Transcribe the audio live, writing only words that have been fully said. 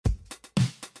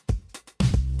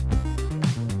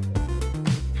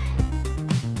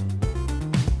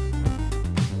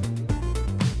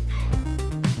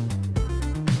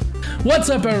What's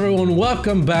up, everyone?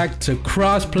 Welcome back to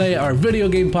Crossplay, our video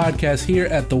game podcast here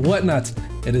at the Whatnots.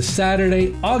 It is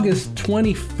Saturday, August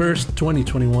 21st,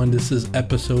 2021. This is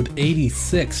episode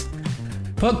 86.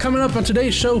 But coming up on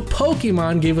today's show,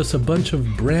 Pokemon gave us a bunch of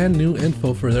brand new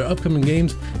info for their upcoming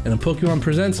games, and in Pokemon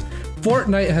Presents,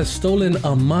 Fortnite has stolen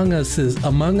Among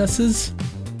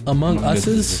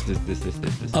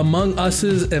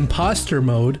Us's imposter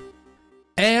mode,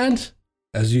 and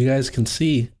as you guys can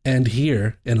see and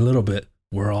hear in a little bit,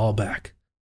 we're all back.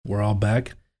 We're all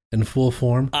back in full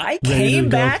form. I came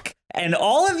back and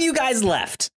all of you guys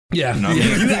left. Yeah,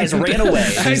 you guys ran away.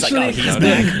 He's like, oh, he's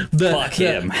back. Fuck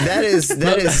him. That is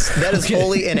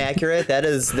wholly inaccurate. That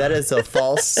is a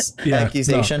false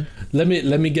accusation. No.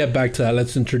 Let me get back to that.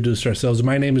 Let's introduce ourselves.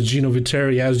 My name is Gino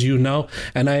Viteri, as you know,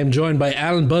 and I am joined by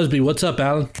Alan Busby. What's up,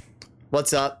 Alan?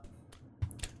 What's up?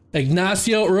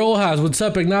 Ignacio Rojas. What's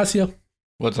up, Ignacio?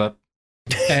 What's up?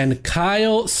 And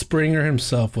Kyle Springer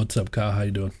himself. What's up, Kyle? How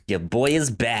you doing? Your boy is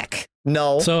back.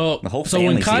 No. So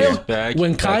when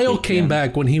Kyle came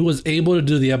back, when he was able to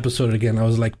do the episode again, I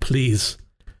was like, please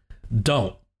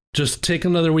don't. Just take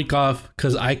another week off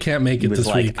because I can't make it this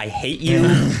week. I hate you.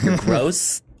 You're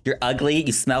gross. You're ugly.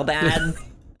 You smell bad.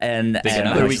 And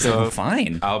another week off.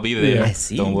 Fine. I'll be there. Yeah. I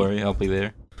see. Don't worry, I'll be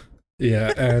there.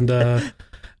 Yeah,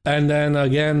 and then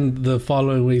again the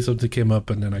following week something came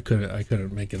up, and then I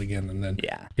couldn't make it again, and then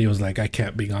he was like, I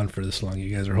can't be gone for this long.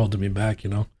 You guys are holding me back, you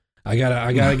know. I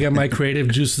gotta get my creative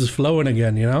juices flowing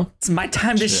again, you know? It's my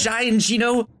time to shine,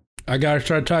 Gino. I gotta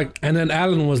start talking. And then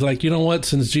Alan was like, you know what?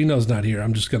 Since Gino's not here,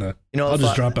 I'm just gonna, I'll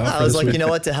just drop out. I was like, you know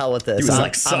what? To hell with this. He was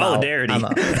like, solidarity. I'm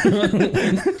out.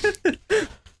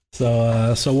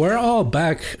 So we're all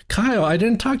back. Kyle, I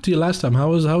didn't talk to you last time.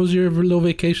 How was your little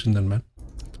vacation then, man?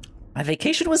 My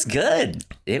vacation was good.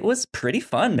 It was pretty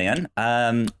fun, man.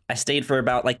 I stayed for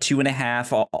about like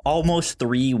 2.5, almost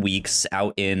 3 weeks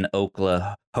out in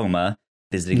Oklahoma,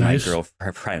 visiting my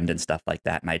girlfriend and stuff like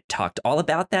that. And I talked all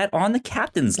about that on the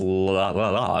captain's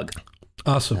log.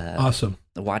 Awesome. Awesome.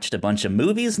 I watched a bunch of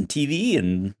movies and TV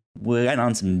and went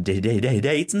on some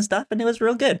dates and stuff. And it was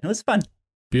real good. It was fun.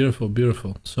 Beautiful,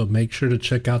 beautiful. So make sure to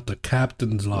check out the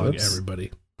captain's log,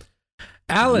 everybody.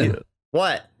 Alan. Yeah.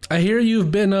 What? I hear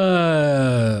you've been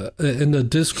in the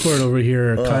Discord over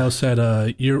here. Kyle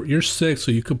said you're sick,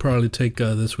 so you could probably take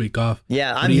this week off.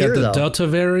 Yeah, I'm here though. You got the Delta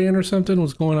variant or something?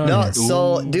 What's going on? No, here?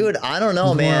 so dude, I don't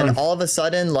know, man. All of a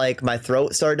sudden, like my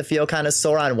throat started to feel kind of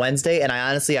sore on Wednesday, and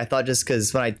I thought just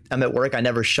because when I'm at work, I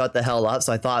never shut the hell up,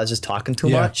 so I thought I was just talking too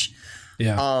much.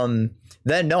 Yeah.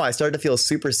 Then no, I started to feel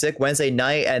super sick Wednesday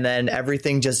night, and then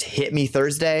everything just hit me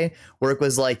Thursday. Work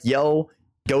was like, yo,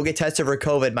 go get tested for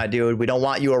COVID, my dude. We don't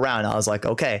want you around. I was like,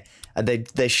 okay.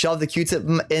 They shoved the Q-tip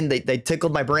in. They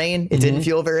tickled my brain. It didn't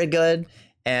feel very good.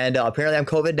 And apparently I'm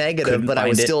COVID negative, but I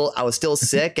was still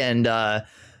sick. And it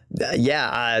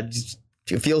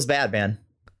feels bad, man.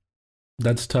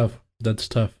 That's tough.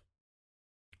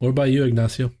 What about you,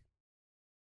 Ignacio?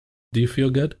 Do you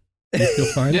feel good? Do you feel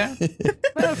fine? Yeah,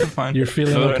 I feel fine. You're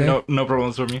feeling okay? No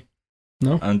problems for me.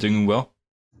 No? I'm doing well.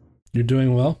 You're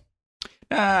doing well?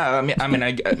 I guess.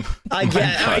 I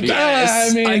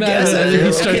guess. He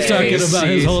starts talking about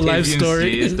his whole life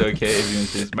story.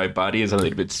 If my body is a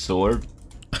little bit sore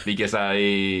because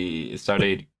I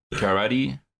started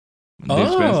karate this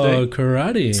Wednesday.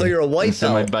 Karate. So you're a white belt.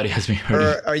 So my body has been hurting.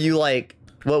 Or are you like,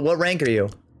 what rank are you?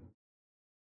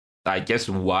 I guess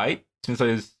white, since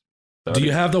I started. Do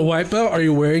you have the white belt? Are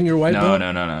you wearing your white belt?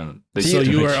 No. So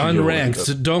you are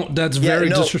unranked. That's very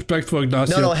disrespectful,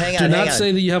 Ignacio. No, hang on. Do not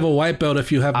say that you have a white belt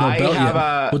if you have no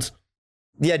belt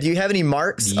yet. Do you have any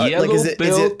marks? Yellow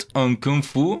belt on Kung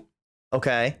Fu.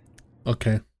 Okay.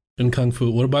 In Kung Fu.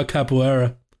 What about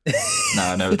Capoeira? No,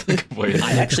 I never took Capoeira.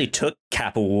 I actually took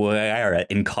Capoeira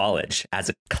in college as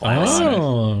a class.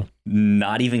 Oh.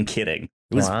 Not even kidding.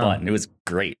 It was fun. It was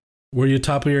great. Were you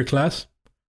top of your class?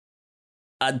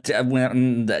 Yes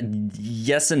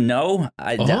and no.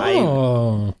 I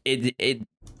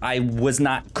was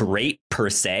not great per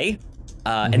se,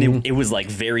 and it was like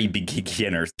very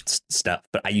beginner stuff.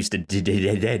 But I used to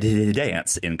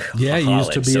dance in college. Yeah, you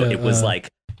used to be. So it was like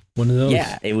one of those.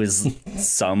 Yeah, it was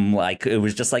it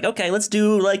was just like, okay, let's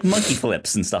do like monkey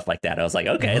flips and stuff like that. I was like,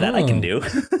 okay, that I can do.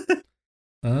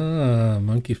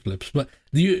 Monkey flips. But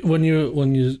when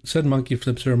you said monkey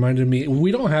flips, it reminded me.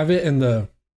 We don't have it in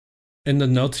the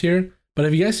notes here, but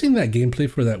have you guys seen that gameplay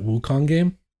for that Wukong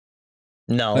game?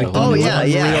 No. Like the one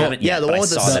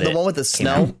with the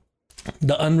snow.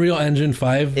 The Unreal Engine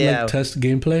 5 test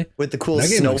gameplay with the cool that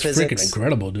game snow looks physics. Freaking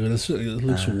incredible, dude. It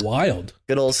looks wild.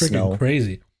 Good old freaking snow.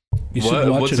 Crazy. You should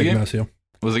watch it, Ignacio.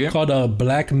 What's the game? Called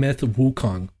Black Myth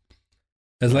Wukong.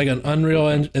 It's like an Unreal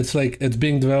Engine. It's like it's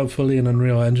being developed fully in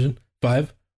Unreal Engine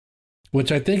 5,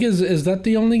 which I think is that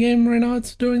the only game right now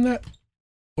it's doing that,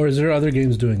 or is there other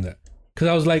games doing that? Because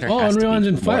I was like, oh, Unreal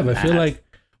Engine 5. I feel like,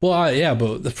 well, yeah,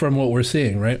 but from what we're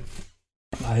seeing, right?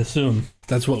 I assume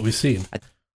that's what we've seen.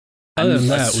 Other than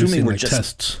that, we've seen we're like just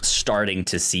tests. starting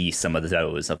to see some of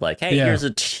those of like, hey, here's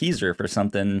a teaser for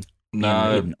something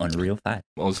in Unreal 5.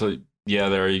 Also, yeah,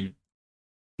 there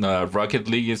are Rocket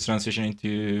League is transitioning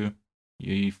to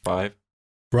UE5.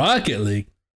 Rocket League.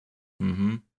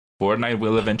 Mm-hmm. Fortnite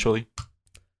will eventually.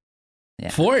 Yeah.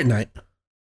 Fortnite.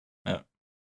 Yeah.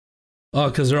 Oh,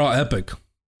 because they're all Epic.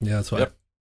 Yeah, that's why. Yep.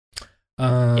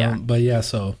 Yeah. But yeah,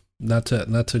 so not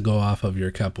to go off of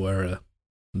your capoeira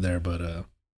there, but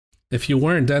if you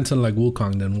weren't dancing like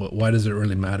Wukong, then why does it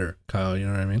really matter, Kyle? You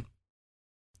know what I mean?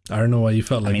 I don't know why you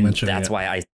felt like mentioning that's it. why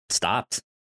I stopped.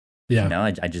 Yeah. No,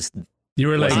 I just. You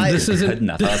were like, this isn't good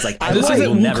enough. I was like, this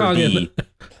isn't Wukong.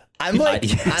 I'm like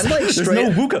there's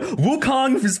straight. No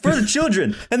Wukong is for the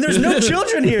children, and there's no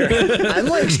children here. I'm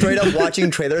like straight up watching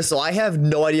trailers, so I have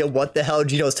no idea what the hell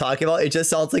Gino's talking about. It just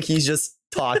sounds like he's just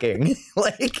talking.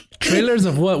 Like trailers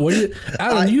of what? What?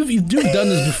 Alan, you've done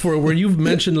this before, where you've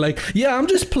mentioned like, yeah, I'm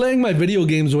just playing my video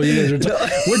games while you guys are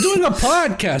talking. We're doing a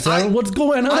podcast. Alan, what's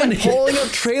going on I'm here? pulling up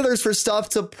trailers for stuff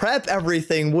to prep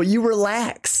everything. Will you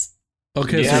relax?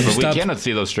 Okay, yeah, so but we cannot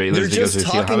see those trailers. They're because just we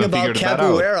still talking haven't about figured that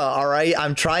out. capoeira, all right?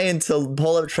 I'm trying to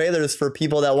pull up trailers for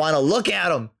people that want to look at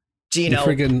them. Gino.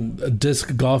 Freaking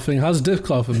disc golfing. How's disc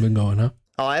golfing been going, huh?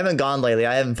 Oh, I haven't gone lately.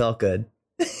 I haven't felt good.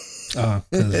 Oh,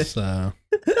 because you've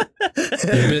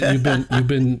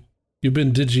been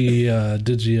digi. Yeah,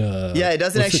 it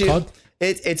doesn't what's actually. It called?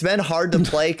 It's been hard to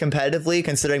play competitively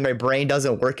considering my brain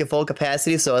doesn't work at full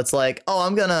capacity. So it's like, oh,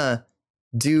 I'm gonna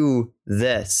do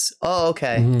this. Oh,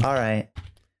 okay, all right.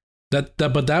 But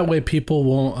that way people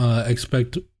won't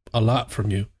expect a lot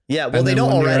from you. Yeah, well, they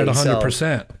don't already. At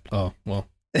 100%. Oh, well,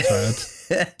 sorry,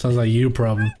 that sounds like you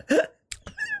problem.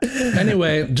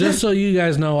 Anyway, just so you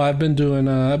guys know, I've been doing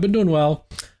well.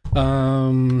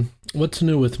 What's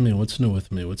new with me?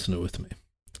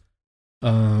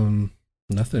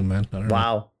 Nothing, man. I don't know.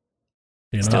 Wow.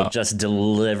 You know? Still just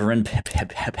delivering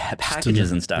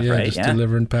packages and stuff, right? Just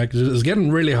delivering packages. It's getting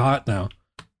really hot now.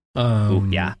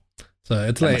 Yeah. So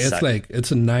it's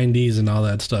it's in 90s and all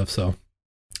that stuff. So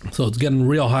it's getting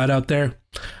real hot out there.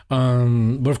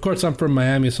 But of course I'm from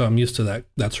Miami, so I'm used to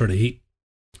that sort of heat.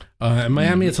 In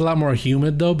Miami, it's a lot more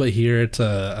humid though, but here it's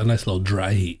a nice little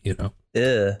dry heat, you know.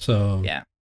 Yeah. So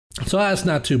that's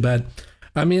not too bad.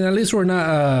 I mean, at least we're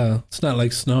not. It's not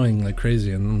like snowing like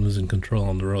crazy and I'm losing control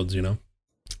on the roads, you know.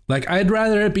 Like I'd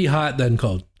rather it be hot than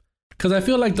cold, because I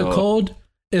feel like the cold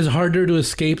is harder to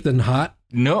escape than hot.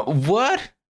 No, what?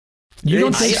 You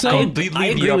don't think so? I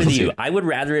agree with you. I would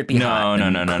rather it be hot. No.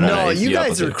 No, you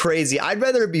guys are crazy. I'd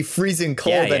rather it be freezing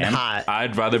cold than hot.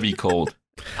 I'd rather be cold.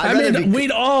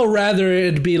 We'd all rather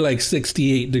it be like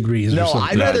 68 degrees. No, or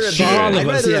something. I'd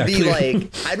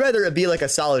rather it be like a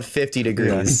solid 50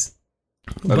 degrees.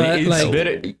 But it's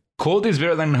better. Cold is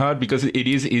better than hot because it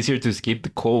is easier to escape the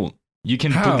cold. You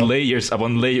can put layers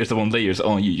upon layers upon layers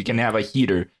on you. You can have a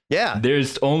heater. Yeah.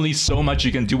 There's only so much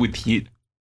you can do with heat.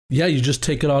 Yeah, you just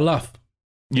take it all off.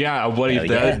 Yeah, what if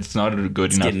that's not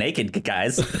good enough? Let's get naked,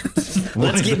 guys.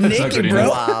 Let's get naked, bro.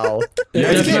 Wow.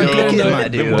 Let's get naked, my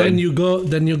dude. Then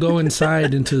you go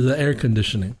inside into the air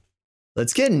conditioning.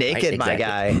 Let's get naked, my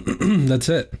guy. That's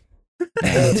it.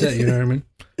 That's it. You know what I mean?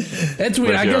 It's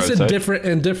weird. I guess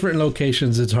in different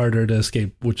locations, it's harder to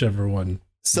escape whichever one.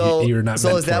 So you're not.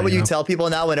 So is that what you tell people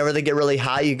now? Whenever they get really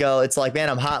hot, you go, "It's like, man,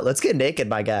 I'm hot. Let's get naked,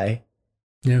 my guy."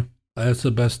 Yeah, that's the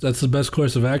best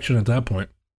course of action at that point.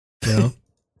 You know,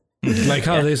 like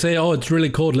how they say, "Oh, it's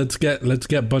really cold. Let's get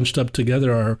bunched up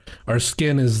together. Our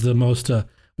skin is the most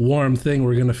warm thing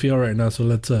we're gonna feel right now. So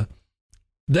let's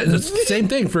That's the same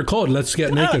thing for cold. Let's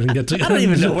get naked and get together. I don't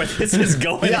even know where this is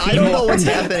going. Yeah, I don't know what's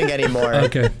happening anymore.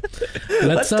 Okay,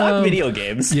 let's talk video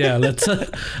games. Yeah,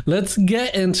 let's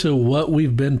get into what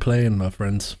we've been playing, my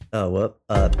friends.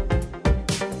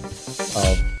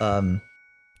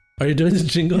 Are you doing the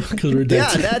jingle? Because we're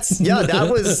dancing.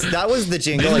 That was the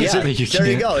jingle. Yeah, there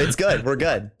you go. It's good. We're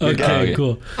good. Okay,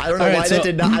 cool. I don't know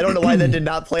why that did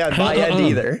not play on my end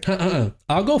either.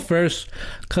 I'll go first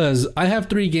because I have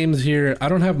 3 games here. I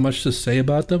don't have much to say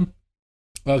about them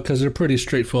because they're pretty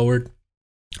straightforward.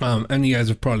 And you guys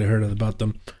have probably heard about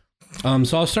them.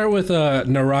 So I'll start with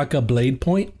Naraka Blade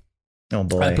Point. Oh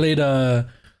boy, I played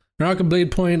Naraka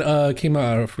Blade Point. Came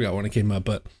out. I forgot when it came out,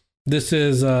 but this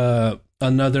is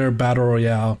another battle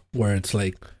royale where it's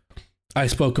like I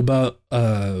spoke about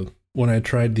when I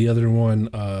tried the other one,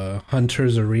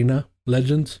 Hunter's Arena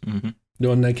Legends. Mm-hmm. the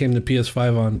one that came to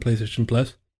PS5 on PlayStation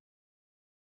Plus.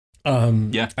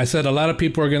 Yeah. I said a lot of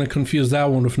people are going to confuse that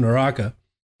one with Naraka,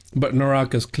 but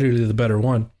Naraka is clearly the better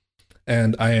one.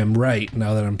 And I am right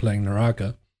now that I'm playing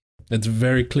Naraka. It's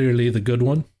very clearly the good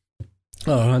one.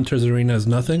 Hunter's Arena is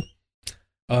nothing.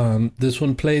 This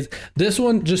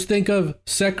one, just think of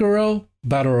Sekiro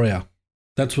Battle Royale.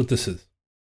 That's what this is.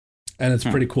 And it's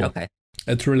pretty cool. Okay.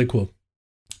 It's really cool.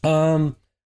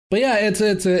 But yeah, it's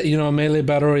a, you know, a melee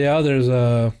battle royale. There's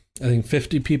I think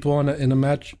 50 people in a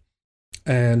match.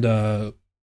 And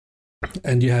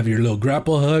you have your little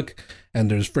grapple hook, and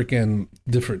there's freaking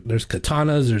there's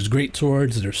katanas, there's great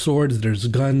swords, there's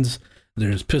guns,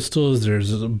 there's pistols,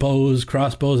 there's bows,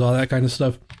 crossbows, all that kind of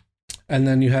stuff. And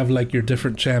then you have like your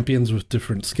different champions with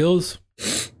different skills.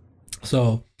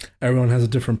 So everyone has a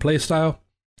different play style.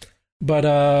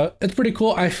 But it's pretty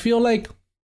cool. I feel like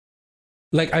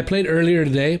I played earlier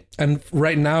today, and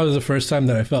right now is the first time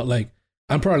that I felt like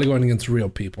I'm probably going against real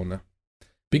people now.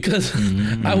 Because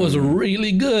I was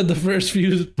really good the first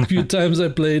few times I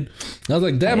played. I was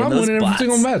like, damn, I'm winning every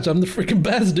single match. I'm the freaking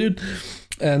best, dude.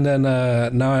 And then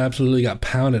now I absolutely got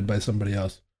pounded by somebody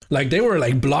else. Like, they were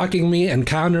like blocking me and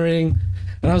countering.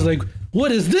 And I was like,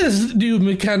 what is this new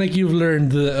mechanic you've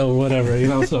learned or whatever, you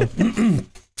know? So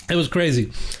it was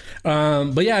crazy.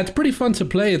 But yeah, it's pretty fun to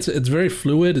play. It's very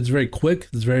fluid. It's very quick.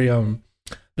 It's very,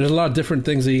 there's a lot of different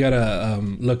things that you gotta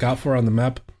look out for on the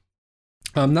map.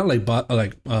 Not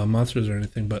like monsters or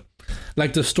anything, but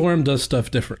like the storm does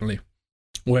stuff differently.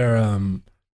 Where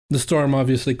the storm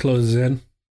obviously closes in,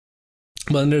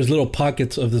 but then there's little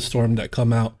pockets of the storm that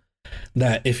come out.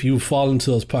 That if you fall into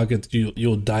those pockets,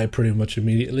 you'll die pretty much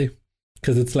immediately,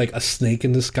 because it's like a snake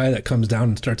in the sky that comes down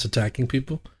and starts attacking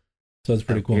people. So it's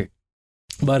pretty cool.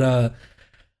 But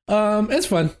it's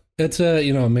fun. It's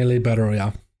a melee battle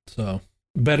royale. So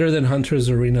better than Hunter's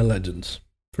Arena Legends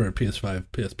for PS5,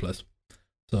 PS Plus.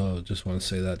 So just want to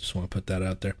say that. Just want to put that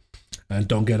out there, and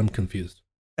don't get them confused.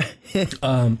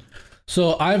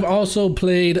 So I've also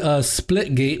played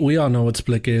Splitgate. We all know what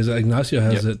Splitgate is. Ignacio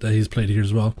has it that he's played here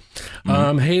as well.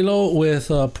 Halo with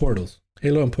Portals.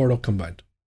 Halo and Portal combined.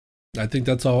 I think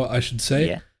that's all I should say.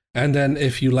 Yeah. And then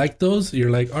if you like those,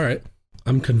 you're like, all right,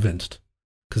 I'm convinced,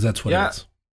 because that's what it is.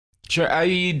 Sure,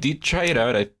 I did try it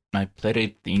out. I played,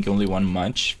 I think, only one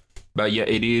match. But yeah,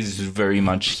 it is very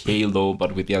much Halo,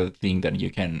 but with the other thing that you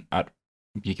can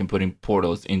put in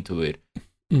portals into it.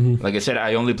 Mm-hmm. Like I said,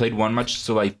 I only played one match,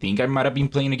 so I think I might have been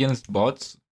playing against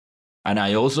bots. And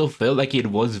I also felt like it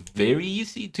was very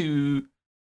easy to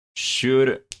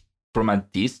shoot from a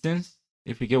distance,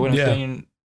 if you get what I'm saying.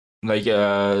 Like,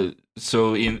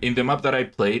 so in the map that I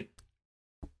played,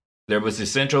 there was the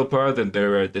central part, and there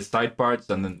were the side parts,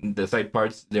 and then the side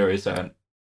parts, there is a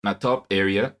top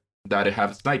area that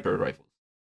have sniper rifles.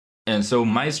 And so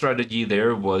my strategy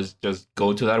there was just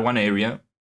go to that one area,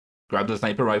 grab the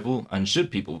sniper rifle, and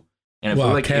shoot people. And I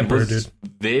feel like it was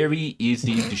very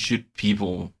easy to shoot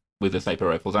people with the sniper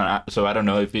rifles. And so I don't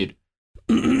know if it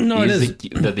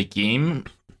that the game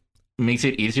makes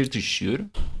it easier to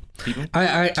shoot people.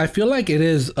 I feel like it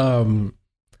is the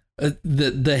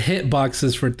hit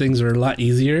boxes for things are a lot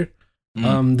easier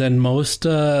than most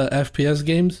FPS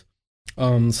games.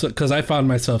 So because I found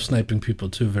myself sniping people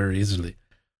too very easily,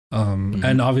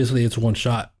 and obviously it's one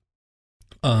shot.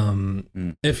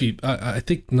 If you, I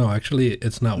think no, actually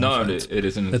it's not. No, it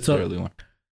isn't necessarily one.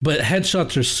 But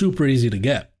headshots are super easy to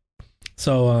get.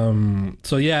 So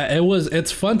yeah,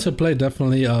 it's fun to play.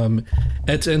 Definitely,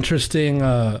 it's interesting.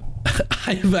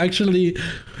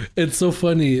 It's so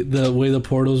funny the way the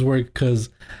portals work, because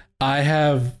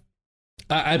I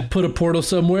put a portal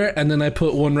somewhere, and then I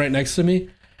put one right next to me.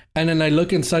 And then I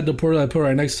look inside the portal I put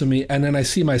right next to me, and then I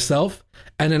see myself,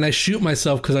 and then I shoot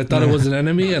myself because I thought it was an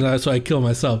enemy, and so I kill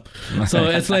myself. So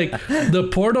it's like the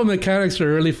portal mechanics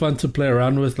are really fun to play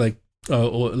around with. Like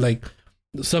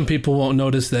some people won't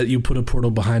notice that you put a portal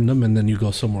behind them, and then you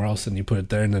go somewhere else and you put it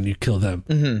there, and then you kill them.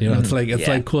 Mm-hmm, it's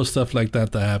like cool stuff like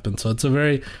that happens. So it's a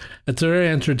very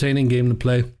entertaining game to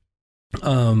play.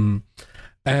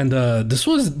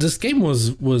 This game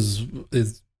was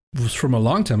from a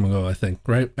long time ago, I think,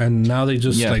 right? And now they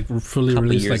just fully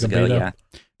released like a beta. Yeah.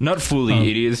 Not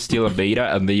fully, it is still a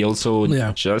beta, and they also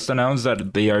just announced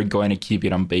that they are going to keep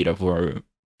it on beta for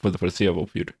the foreseeable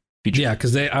future. Yeah,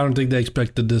 because I don't think they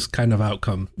expected this kind of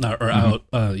outcome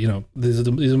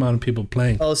these amount of people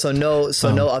playing. Oh, so no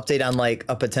update on like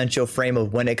a potential frame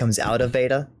of when it comes out of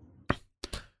beta?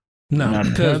 No,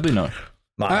 probably not.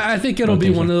 I think it'll be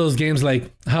one of those games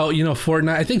like how,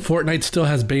 Fortnite. I think Fortnite still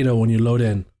has beta when you load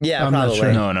in. Yeah, I'm probably.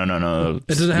 not sure. No. It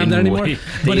doesn't have that anymore.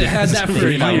 But it had that for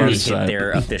years.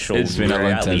 Their official. It's been a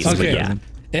long time. Okay. Yeah.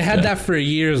 It had that for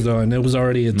years though, and it was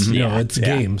already its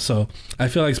game. So I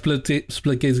feel like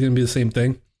Splitgate is going to be the same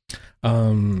thing.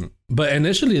 But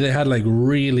initially they had like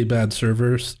really bad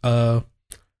servers,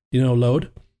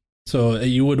 load. So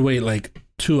you would wait like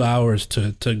 2 hours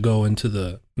to go into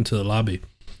the lobby.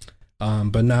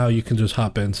 But now you can just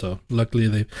hop in. So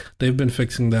luckily they've been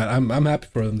fixing that. I'm happy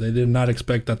for them. They did not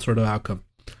expect that sort of outcome.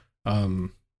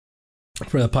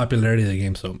 For the popularity of the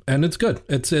game. So, and it's good.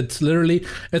 It's literally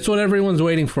what everyone's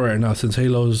waiting for right now since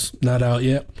Halo's not out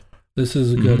yet. This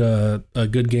is a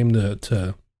good game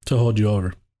to hold you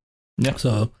over. Yeah.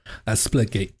 So that's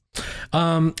Splitgate.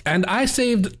 And I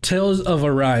saved Tales of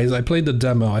Arise. I played the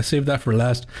demo. I saved that for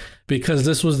last because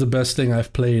this was the best thing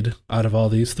I've played out of all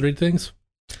these three things.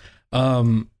 I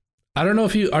don't know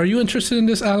if are you interested in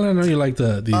this, Alan? I know you like these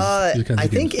kinds of games. I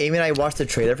think Amy and I watched the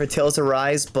trailer for Tales of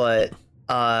Arise, but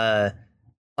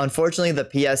unfortunately the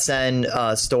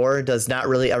PSN store does not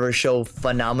really ever show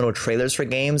phenomenal trailers for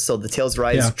games, so the Tales of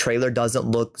Arise trailer doesn't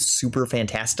look super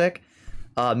fantastic.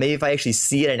 Maybe if I actually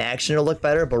see it in action it'll look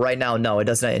better, but right now no, it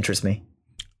does not interest me.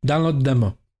 Download the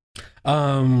demo.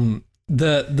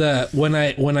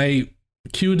 When I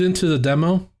queued into the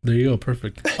demo, there you go,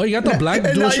 perfect. Oh, you got the black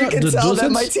and dual now you shot, can the tell that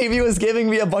DualSense? my TV was giving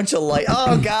me a bunch of light.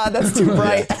 Oh god, that's too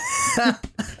bright.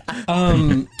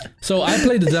 So I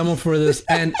played the demo for this,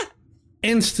 and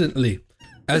instantly,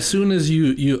 as soon as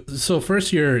you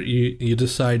first you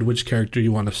decide which character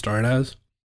you want to start as,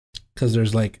 because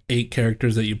there's like 8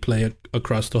 characters that you play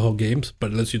across the whole games,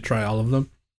 but it lets you try all of them.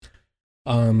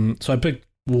 So I picked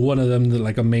one of them,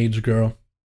 like a mage girl,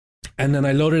 and then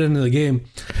I loaded into the game,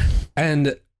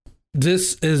 and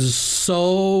this is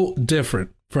so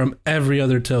different from every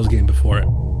other Tales game before it.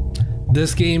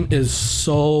 This game is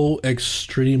so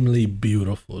extremely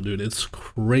beautiful, dude. It's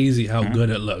crazy how good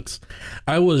it looks.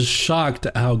 I was shocked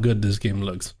at how good this game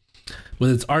looks.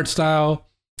 With its art style,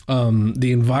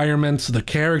 the environments, the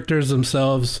characters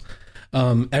themselves,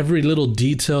 every little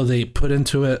detail they put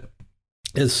into it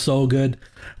is so good.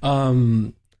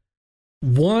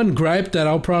 One gripe that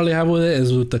I'll probably have with it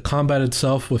is with the combat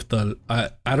itself. With the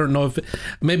I don't know if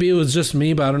maybe it was just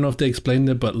me, but I don't know if they explained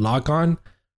it. But lock on,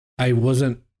 I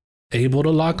wasn't able to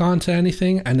lock on to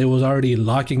anything, and it was already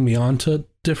locking me on to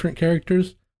different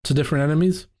characters, to different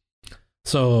enemies.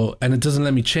 So, and it doesn't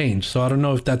let me change. So I don't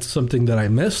know if that's something that I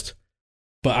missed.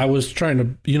 But I was trying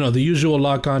to, the usual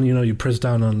lock on. You press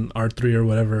down on R3 or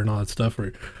whatever and all that stuff,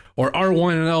 or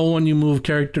R1 and L1 you move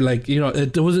character. Like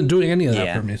it wasn't doing any of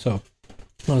that for me. So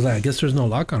I was like, I guess there's no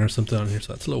lock on or something on here,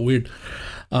 so that's a little weird.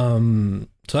 So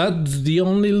that's the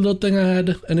only little thing I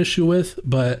had an issue with,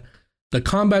 but the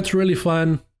combat's really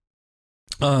fun.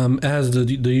 It has the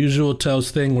usual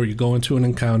Tales thing where you go into an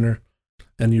encounter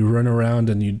and you run around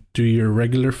and you do your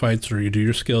regular fights or you do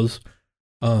your skills.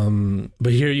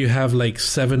 But here you have like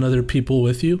 7 other people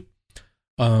with you,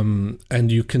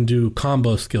 and you can do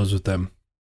combo skills with them,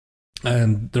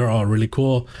 and they're all really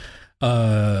cool.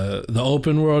 The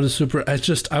open world is super.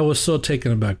 I was so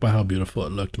taken aback by how beautiful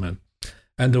it looked, man.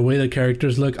 And the way the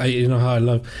characters look, how I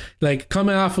love, like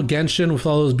coming off of Genshin with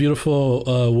all those beautiful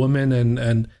women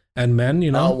and men,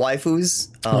 waifus,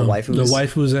 waifus, the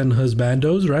waifus and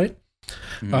husbandos, right?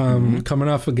 Coming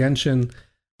off of Genshin,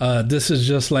 this is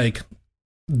just like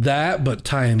that, but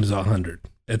times 100.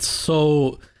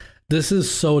 This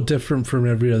is so different from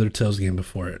every other Tales game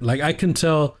before it. Like I can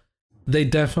tell they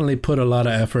definitely put a lot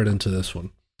of effort into this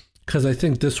one, because I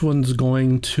think this one's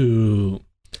going to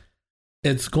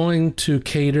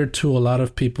cater to a lot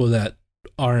of people that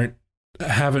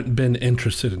haven't been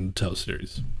interested in the Tales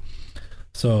series.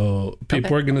 So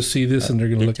people are going to see this and they're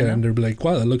going to look at it and they're like,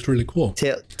 wow, that looks really cool.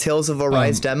 Tales of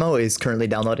Arise demo is currently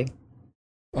downloading.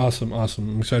 Awesome.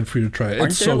 I'm excited for you to try it.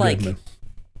 Aren't it's there so like good, man.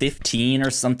 15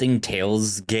 or something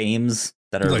Tales games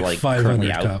that are like 500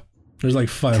 currently out? Kyle. There's like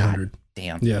 500. God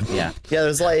damn. Yeah. Yeah,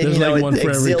 there's like one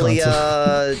for every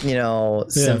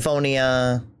Exilia,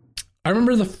 Symphonia. I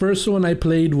remember the first one I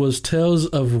played was Tales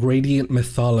of Radiant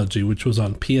Mythology, which was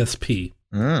on PSP.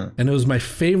 And it was my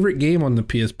favorite game on the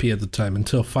PSP at the time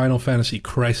until Final Fantasy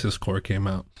Crisis Core came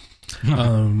out.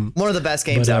 One of the best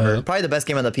games ever. Probably the best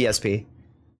game on the PSP.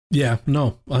 Yeah,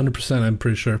 no, 100%, I'm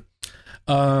pretty sure.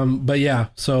 But yeah,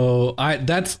 so I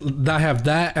have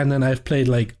that, and then I've played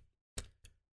like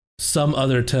some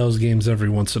other Tales games every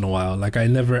once in a while. Like I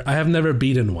have never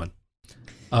beaten one.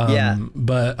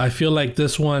 But I feel like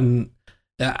this one,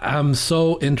 I'm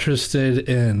so interested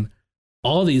in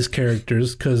all these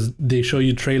characters because they show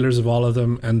you trailers of all of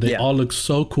them, and they all look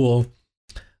so cool.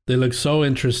 They look so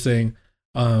interesting.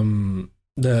 The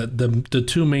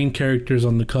 2 main characters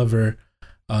on the cover,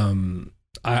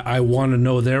 I want to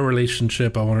know their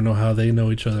relationship. I want to know how they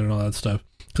know each other and all that stuff.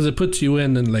 because it puts you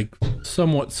in and like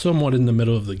somewhat in the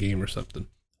middle of the game or something.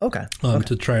 Okay.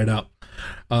 To try it out.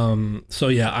 So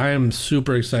yeah, I am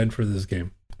super excited for this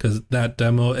game because that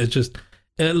demo, it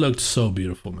looked so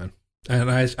beautiful, man.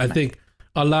 And I think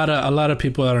a lot of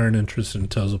people that aren't interested in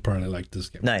Tales will probably like this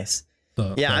game. Nice.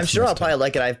 So yeah, I'm sure I'll probably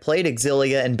like it. I've played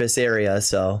Exilia and Berseria,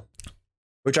 so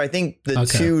which I think the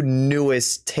two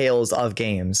newest Tales of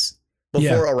games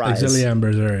before Arise. Exilia and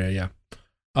Berseria, yeah.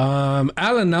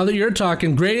 Alan, now that you're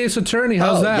talking, Great Ace Attorney,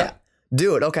 how's that? Yeah.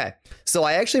 Dude, okay. So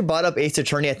I actually brought up Ace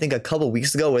Attorney, I think a couple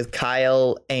weeks ago with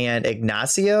Kyle and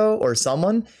Ignacio or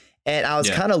someone. And I was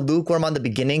kind of lukewarm on the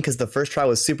beginning because the first trial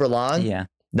was super long. Yeah.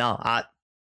 No, I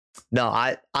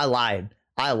lied.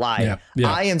 Yeah.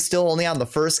 I am still only on the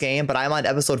first game, but I'm on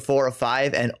episode 4 or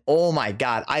 5. And oh my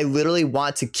God, I literally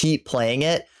want to keep playing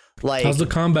it. Like, how's the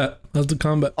combat?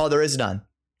 Oh, there is none.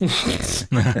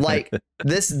 Like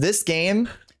this game.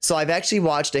 So I've actually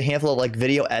watched a handful of like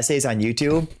video essays on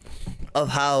YouTube of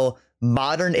how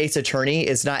modern Ace Attorney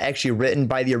is not actually written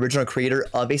by the original creator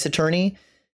of Ace Attorney.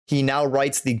 He now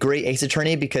writes the Great Ace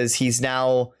Attorney because he's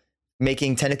now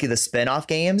making technically the spin-off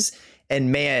games.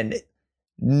 And man,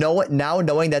 now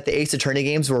knowing that the Ace Attorney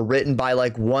games were written by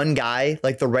like one guy,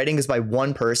 like the writing is by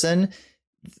one person,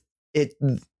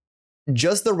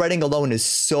 just the writing alone is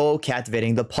so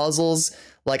captivating. The puzzles,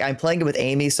 like I'm playing it with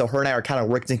Amy, so her and I are kind of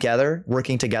working together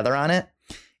on it.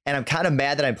 And I'm kind of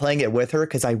mad that I'm playing it with her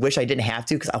because I wish I didn't have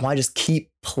to because I want to just keep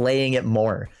playing it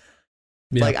more.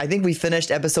 Yeah. Like I think we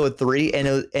finished episode 3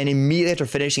 and immediately after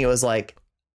finishing it was like,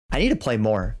 I need to play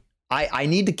more. I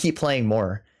need to keep playing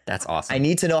more. That's awesome. I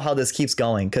need to know how this keeps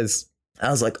going because I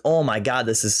was like, oh my God,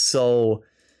 this is so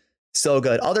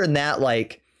good. Other than that,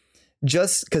 like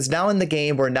just because now in the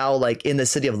game, we're now like in the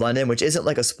city of London, which isn't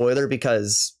like a spoiler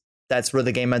because that's where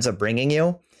the game ends up bringing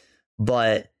you.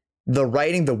 But the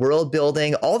writing, the world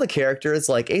building, all the characters,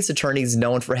 like Ace Attorney is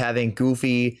known for having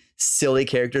goofy, silly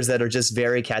characters that are just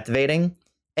very captivating.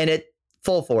 And it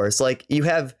full force. Like you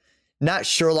have not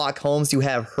Sherlock Holmes, you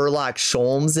have Herlock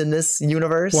Sholmes in this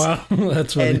universe. Wow,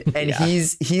 that's funny. And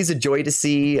he's a joy to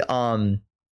see.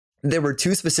 There were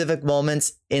 2 specific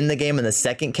moments in the game in the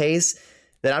second case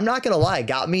that I'm not gonna lie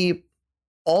got me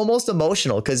almost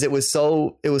emotional because it was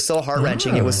so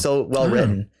heart-wrenching. It was so well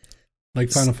written. Like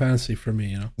Final Fantasy for me,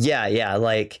 you know? Yeah.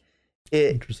 Like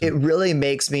it really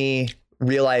makes me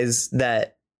realize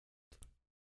that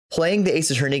playing the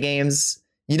Ace Attorney games,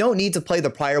 you don't need to play the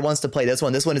prior ones to play this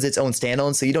one. This one is its own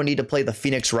standalone, so you don't need to play the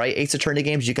Phoenix Wright Ace Attorney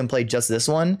games. You can play just this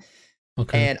one.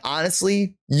 Okay. And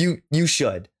honestly, you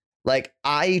should. Like,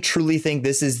 I truly think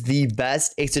this is the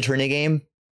best Ace Attorney game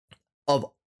of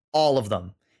all of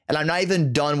them. And I'm not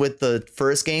even done with the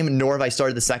first game, nor have I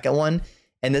started the second one.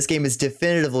 And this game is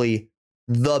definitively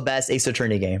the best Ace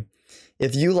Attorney game.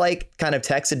 If you like kind of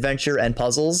text adventure and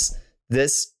puzzles,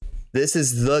 this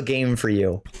is the game for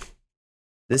you.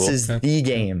 This is the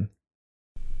game.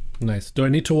 Nice. Do I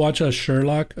need to watch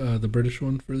Sherlock, the British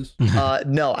one, for this?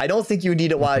 No, I don't think you need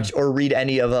to watch or read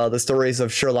any of the stories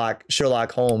of Sherlock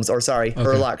Holmes, or sorry,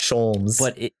 Herlock Sholmes.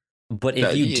 But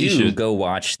if you do go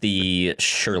watch the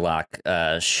Sherlock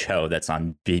show that's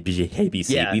on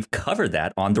ABC, we've covered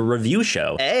that on the review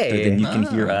show. Hey, so then you can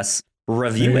hear us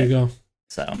review there you it. Go.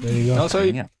 So there you go. Also,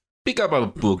 pick up a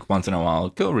book once in a while.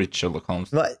 Go read Sherlock Holmes.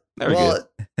 But,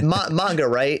 manga,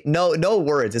 right? No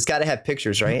words. It's got to have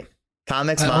pictures, right?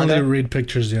 Comics, manga. I only read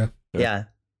pictures, Yeah.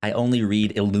 I only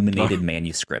read illuminated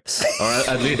manuscripts. Or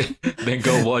at least then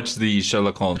go watch the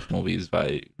Sherlock Holmes movies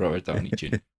by Robert Downey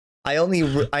Jr. I only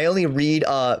read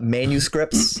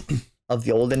manuscripts of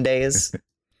the olden days.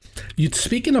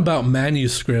 Speaking about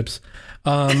manuscripts,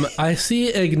 I see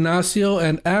Ignacio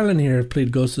and Alan here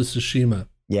played Ghost of Tsushima.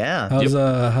 Yeah.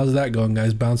 How's that going,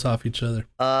 guys? Bounce off each other.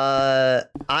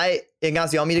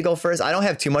 Ignacio, you want me to go first? I don't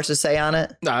have too much to say on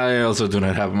it. I also do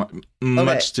not have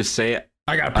much to say.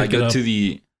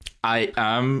 I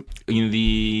am in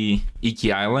the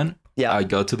Iki Island. Yeah. I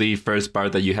go to the first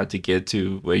part that you had to get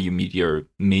to where you meet your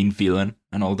main villain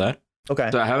and all that. Okay.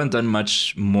 So I haven't done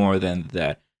much more than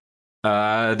that.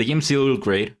 The game's still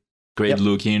great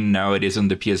looking. Now it is on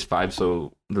the PS5,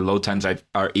 so the load times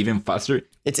are even faster.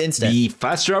 It's instant. The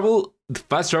fast travel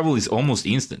is almost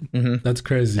instant. Mm-hmm. That's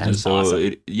crazy. That's awesome.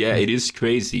 It is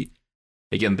crazy.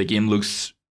 Again, the game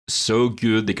looks so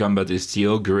good. The combat is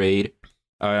still great,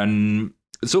 and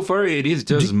so far it is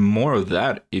just more of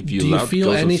that. If you love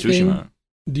Ghost of Tsushima.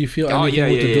 Do you feel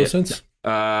anything with the DualSense?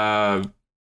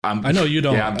 I know you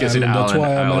don't. Yeah, I'm guessing that's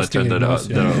why I'm asking.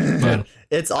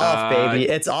 It's off, baby.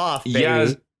 It's off,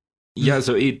 baby. Yeah,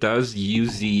 so it does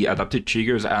use the adaptive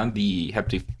triggers and the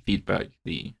haptic feedback.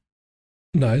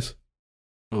 Nice.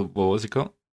 What was it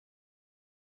called?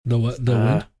 The what? The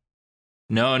wind?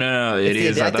 No. It It's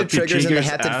is the adaptive triggers and the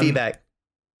haptic feedback.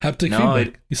 Haptic No,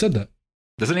 feedback. You said that.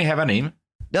 Doesn't it have a name?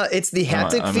 No, it's the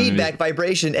haptic I'm feedback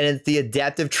vibration and it's the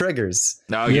adaptive triggers.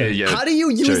 No, Yeah. yeah. How do you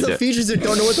use Sure, the yeah. features and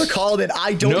don't know what they're called, and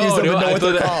I don't use them and know what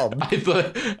they're called? I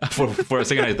thought for a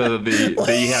second I thought that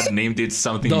they had named it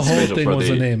something The whole special thing for was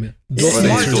the a name. It's Smart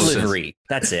Smart delivery.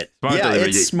 That's it. Smart Yeah, delivery.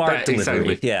 it's Smart delivery.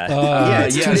 Exactly. Yeah. Yeah,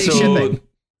 it's 2-day shipping.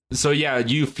 So yeah,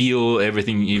 you feel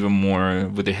everything even more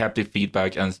with the haptic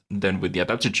feedback, and then with the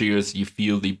adaptive triggers, you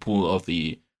feel the pull of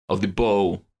the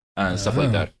bow and stuff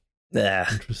like that. Yeah.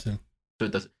 Interesting. So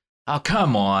it does. Oh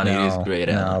come on, it is great.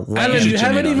 No, Alan, you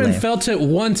haven't even lame. felt it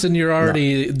once, and you're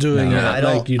already doing it I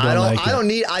don't. like you don't like I don't it.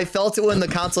 need. I felt it when the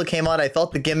console came out. I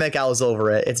felt the gimmick. I was over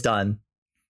it. It's done.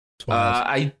 It's wild.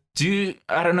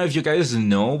 I don't know if you guys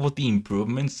know what the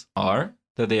improvements are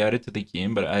that they added to the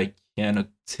game, but I cannot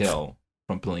tell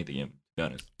from playing the game, to be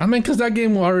honest. I mean, because that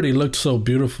game already looked so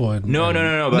beautiful. And, No.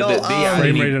 But No,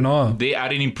 frame rate and all. they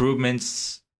added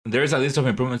improvements. There's a list of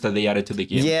improvements that they added to the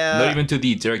game. Yeah. Not even to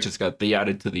the director's cut. They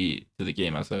added to the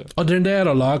game as a. Oh, didn't they add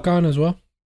a lock on as well?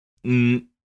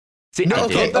 See, No, I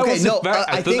okay, thought that okay, was no. a fact.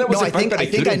 I thought think that was no. a I fact, think but I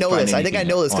think I couldn't know find this. I think I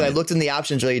know this because I anything looked in the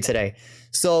options earlier today.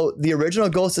 So the original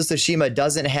Ghost of Tsushima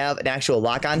doesn't have an actual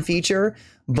lock-on feature,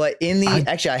 but in the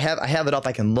actually I have it up.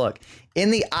 I can look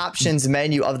in the options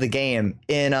menu of the game.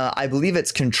 In I believe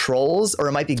it's controls or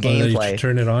it might be Oh, that you gameplay. should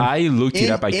turn it on. I looked it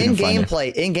up. I couldn't find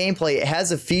it. In gameplay, it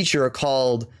has a feature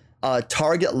called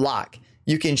target lock.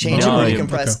 You can change it Oh, where you yeah, can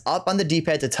press okay. up on the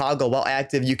D-pad to toggle while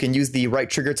active. You can use the right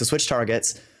trigger to switch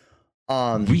targets.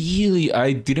 Really,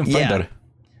 I didn't find Yeah. that.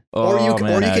 Or you Oh, can,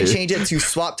 man, or you can I- change it to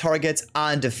swap targets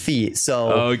on defeat.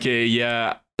 So Okay,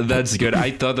 yeah, that's good.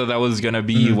 I thought that was gonna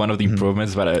be one of the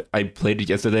improvements, but I played it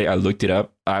yesterday. I looked it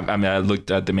up. I mean, I looked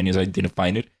at the menus. I didn't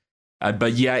find it.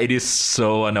 But yeah, it is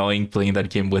so annoying playing that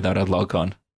game without a lock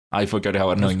on. I forgot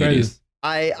how annoying it crazy. is.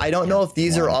 I don't know if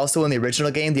these are also in the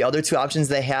original game. The other two options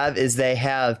they have is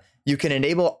you can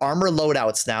enable armor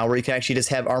loadouts now, where you can actually just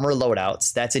have armor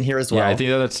loadouts. That's in here as well. Yeah, I think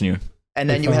that's new. And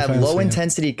then Like you Final have Fantasy, low yeah.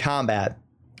 intensity combat,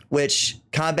 which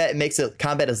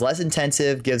combat is less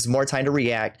intensive, gives more time to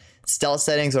react. Stealth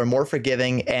settings are more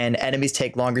forgiving, and enemies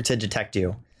take longer to detect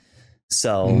you.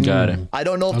 So Got it. I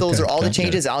don't know if those Okay, are all the gotcha.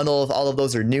 changes. I don't know if all of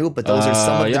those are new, but those are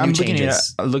some of the yeah, new I'm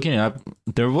changes. looking it up.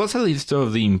 There was a list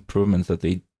of the improvements that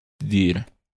they did,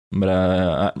 but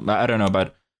I don't know.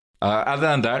 But other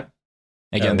than that,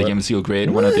 again, the game is still great.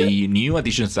 One of the new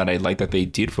additions that I like that they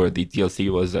did for the DLC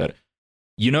was that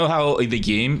you know how in the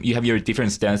game you have your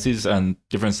different stances, and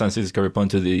different stances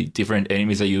correspond to the different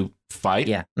enemies that you fight.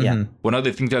 Yeah. Mhm. One of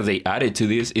the things that they added to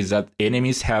this is that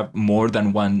enemies have more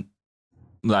than one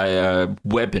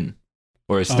weapon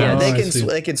or stance. Yeah, Oh, I see.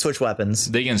 they can switch weapons.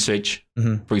 They can switch.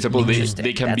 Mhm. For example, they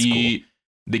Interesting. can That's be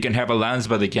they can have a lance,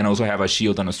 but they can also have a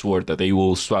shield and a sword that they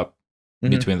will swap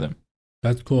Mhm. between them.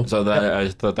 That's cool. So that I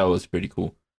thought that was pretty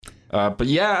cool. But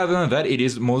yeah, other than that, it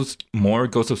is more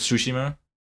Ghost of Tsushima.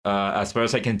 As far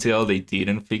as I can tell, they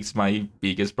didn't fix my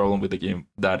biggest problem with the game,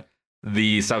 that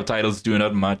the subtitles do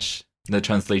not match the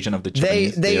translation of the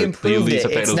Chinese. They are improved clearly it. It's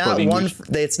subtitles not for one. English.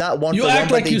 It's not one. You for act one,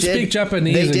 but like they you did, speak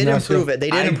Japanese, They did Ignacio. improve it.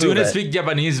 They did I improve do not it. speak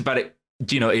Japanese, but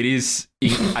you know it is.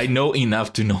 I know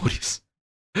enough to notice.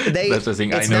 That's the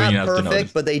thing. It's I know not enough to notice.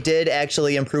 perfect, but they did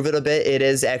actually improve it a bit. It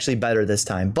is actually better this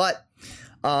time. But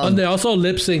And they also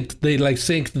lip synced. They like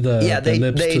synced the, Yeah, the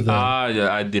lips to the,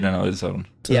 Yeah, I didn't know this one.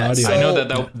 to yeah, the audio. so- I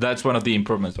know that's one of the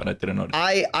improvements, but I didn't know.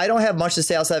 I don't have much to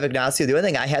say outside of Ignacio. The only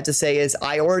thing I had to say is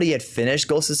I already had finished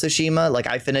Ghost of Tsushima. Like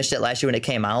I finished it last year when it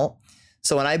came out.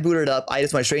 So when I booted up, I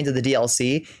just went straight into the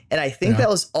DLC. And I think that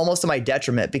was almost to my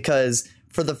detriment because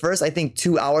for the first, I think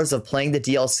 2 hours of playing the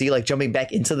DLC, like jumping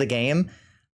back into the game,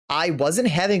 I wasn't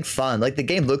having fun. Like the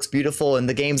game looks beautiful and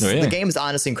the game's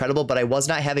honestly incredible, but I was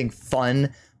not having fun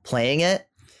playing it.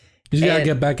 You just gotta and-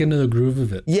 get back into the groove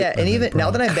of it. Yeah, and even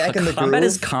now that I'm back in the Combat groove,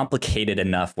 is complicated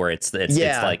enough where it's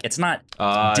Yeah. like it's not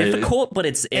difficult, but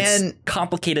it's And-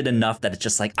 complicated enough that it's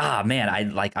just like, man,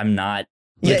 I'm not.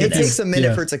 yeah, good it at takes this. a minute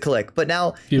Yeah. for it to click. But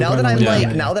now You that run I'm away. like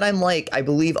Yeah. now that I'm like I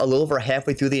believe a little over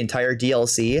halfway through the entire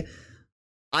DLC,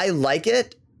 I like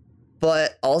it,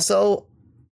 but also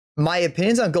my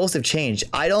opinions on Ghost have changed.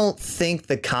 I don't think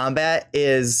the combat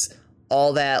is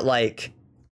all that like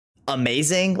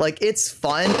amazing. Like it's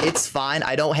fun, it's fine.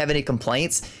 I don't have any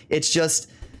complaints. It's just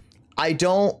I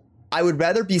would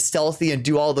rather be stealthy and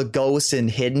do all the ghosts and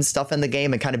hidden stuff in the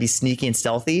game and kind of be sneaky and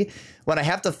stealthy. When I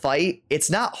have to fight, it's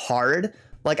not hard.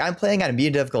 Like I'm playing on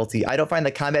medium difficulty. I don't find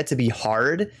the combat to be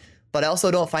hard, but I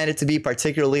also don't find it to be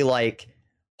particularly like,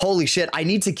 holy shit, I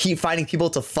need to keep finding people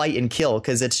to fight and kill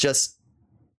because it's just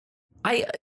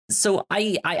So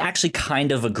I actually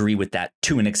kind of agree with that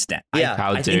to an extent. Yeah.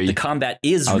 I think the combat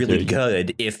is really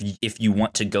good if you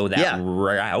want to go that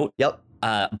route. Yep.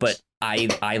 But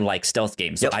I like stealth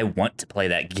games, so I want to play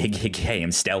that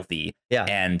game stealthy. Yeah.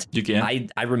 And You can.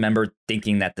 I remember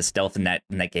thinking that the stealth in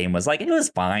that game was like, it was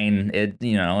fine.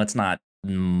 It's not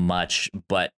much,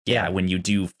 but when you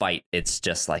do fight, it's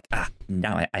just like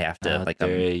now I have to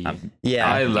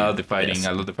I love the fighting.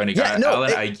 I love the fighting. Yeah, no,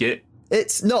 Alan, I get.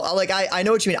 It's no, like I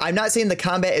know what you mean. I'm not saying the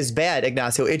combat is bad,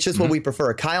 Ignacio. It's just what we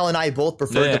prefer. Kyle and I both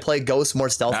prefer to play Ghost more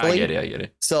stealthily. I get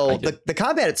it. So the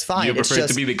combat, it's fine. You prefer it's just,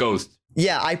 to be the Ghost.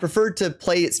 Yeah, I prefer to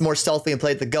play it more stealthily and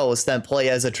play the Ghost than play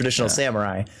as a traditional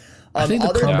samurai. I think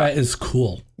the combat is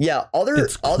cool. Yeah,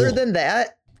 other than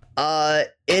that,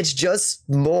 it's just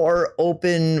more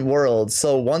open world.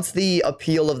 So once the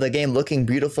appeal of the game looking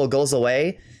beautiful goes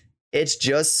away, it's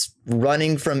just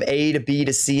running from A to B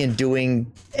to C and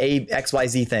doing a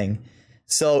XYZ thing.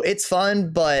 So it's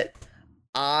fun, but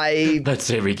That's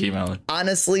every game, Alan.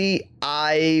 Honestly,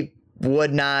 I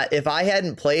would not, if I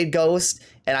hadn't played Ghost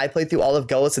and I played through all of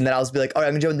Ghost and then I was be like, all right,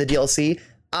 I'm gonna join the DLC,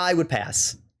 I would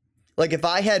pass. Like if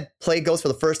I had played Ghost for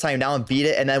the first time now and beat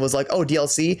it and then was like, oh,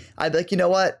 DLC, I'd be like, you know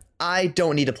what? I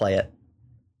don't need to play it.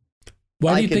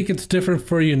 Why do you think it's different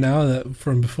for you now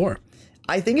from before?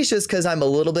 I think it's just because I'm a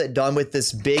little bit done with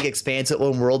this big expansive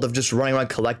open world of just running around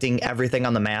collecting everything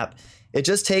on the map. It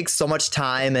just takes so much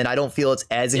time and I don't feel it's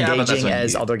as engaging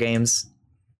as other games.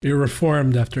 You're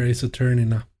reformed after Ace Attorney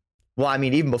now. Well, I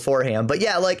mean, even beforehand. But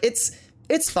yeah, like it's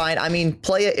fine. I mean,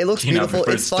 play it. It looks beautiful.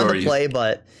 It's fun to play,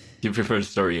 but you prefer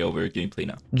story over gameplay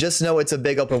now. Just know it's a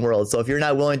big open world. So if you're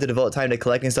not willing to devote time to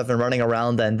collecting stuff and running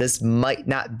around, then this might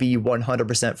not be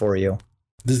 100% for you.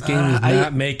 This game is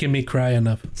not making me cry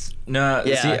enough. No,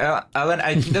 see, Alan,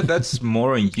 I think that's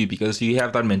more on you because you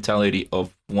have that mentality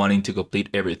of wanting to complete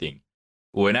everything.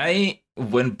 When I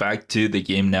went back to the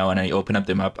game now and I opened up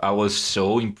the map, I was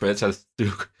so impressed as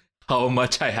to how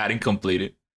much I hadn't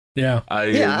completed. Yeah.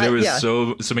 There was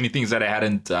so many things that I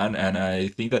hadn't done, and I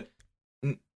think that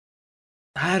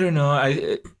I don't know.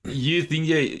 I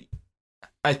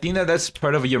think that that's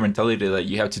part of your mentality that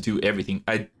you have to do everything.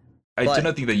 I do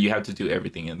not think that you have to do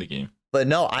everything in the game. But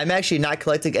no, I'm actually not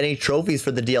collecting any trophies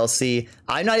for the DLC.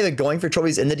 I'm not even going for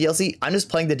trophies in the DLC. I'm just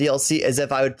playing the DLC as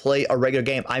if I would play a regular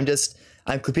game. I'm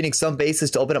completing some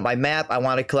bases to open up my map. I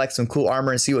want to collect some cool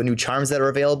armor and see what new charms that are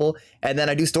available. And then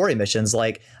I do story missions.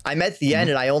 Like I'm at the end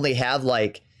and I only have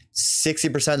like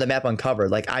 60% of the map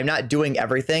uncovered. Like I'm not doing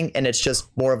everything and it's just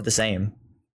more of the same.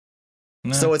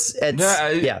 No. So it's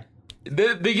The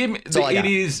game, it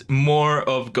is more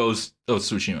of Ghost of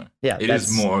Tsushima. Yeah, it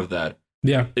is more of that.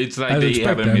 Yeah, it's like they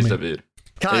haven't missed a bit.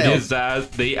 Kyle, it is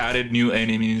that they added new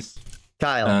enemies,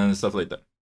 Kyle, and stuff like that.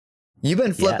 You've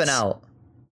been flipping out.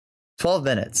 12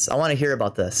 minutes. I want to hear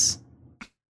about this.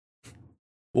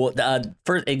 Well,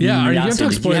 first, are you going to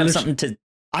did you have something to?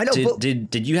 I know.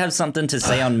 Did you have something to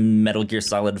say on Metal Gear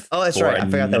Solid 4? Oh, that's right. I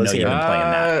forgot that was here. Playing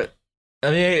that.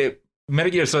 I mean,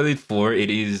 Metal Gear Solid 4.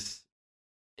 It is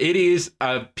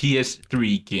a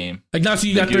PS3 game. Ignacio,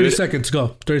 you got 30 seconds.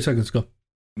 Go. 30 seconds. Go.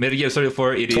 Metal Gear Solid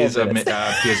 4. It is a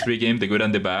PS3 game. The good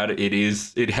and the bad.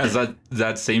 It has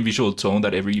that same visual tone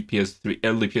that every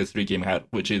early PS3 game had,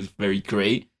 which is very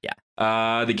great. Yeah.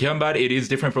 The combat, it is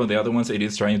different from the other ones. It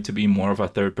is trying to be more of a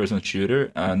third-person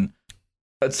shooter, and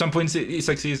at some points it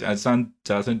succeeds, at some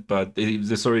doesn't. But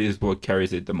the story is what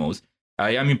carries it the most.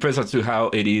 I am impressed as to how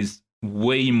it is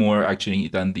way more actually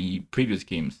than the previous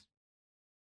games.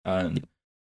 But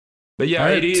yeah,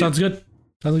 right, it is. Sounds good.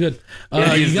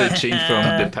 It is the change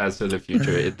from the past to the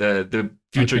future. The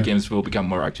future games will become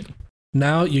more action.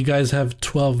 Now you guys have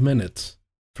 12 minutes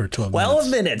for 12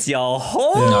 minutes, y'all.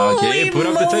 Holy put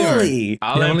up the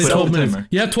timer. Only 12 minutes.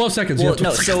 Yeah, 12 seconds.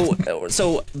 Well,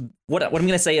 so what I'm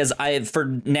gonna say is for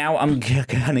now I'm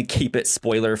gonna keep it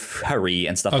spoiler free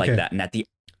and stuff like that. And at the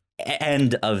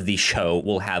end of the show,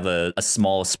 we'll have a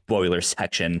small spoiler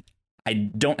section. I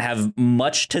don't have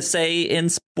much to say in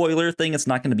spoiler thing. It's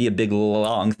not going to be a big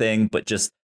long thing, but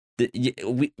just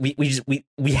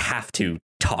we have to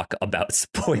talk about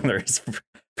spoilers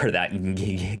for that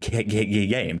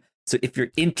game. So if you're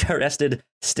interested,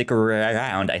 stick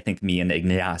around. I think me and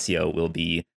Ignacio will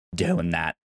be doing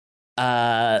that.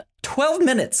 12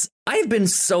 minutes. I've been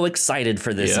so excited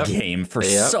for this game for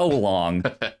so long.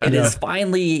 It is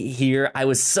finally here. I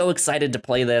was so excited to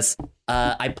play this.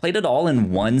 I played it all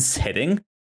in one sitting.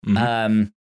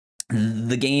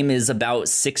 The game is about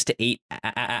 6 to 8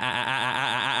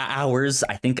 hours.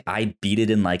 I think I beat it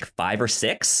in like 5 or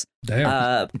 6.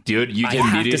 Damn. Dude, you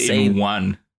can beat it in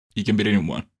one. You can beat it in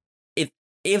one.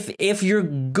 if you're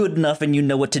good enough and you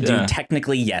know what to do,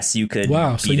 technically, yes, you could.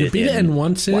 Wow, so you beat it in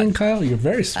one sitting, Kyle? You're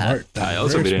very smart. I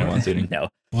also beat it in one sitting. No.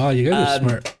 Wow, you guys are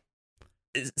smart.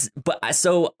 But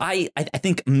so I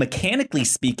think mechanically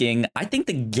speaking, I think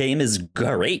the game is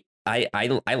great. I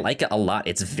like it a lot.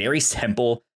 It's very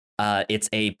simple. It's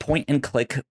a point and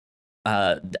click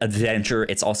adventure.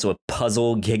 It's also a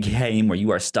puzzle game where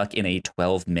you are stuck in a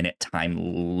 12-minute time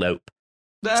loop.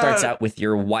 Starts out with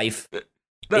your wife.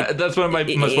 That's one of my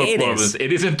most problems.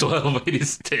 It isn't 12, it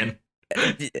is 10.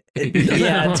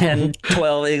 Yeah, 10,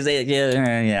 12,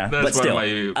 yeah. That's but still, my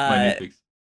nitpicks.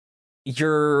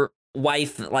 Your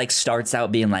wife like starts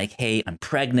out being like, hey, I'm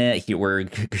pregnant, we're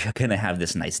gonna have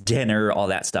this nice dinner, all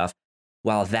that stuff.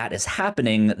 While that is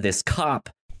happening, this cop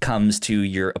comes to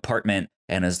your apartment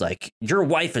and is like, your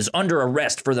wife is under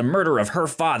arrest for the murder of her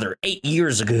father 8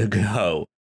 years ago.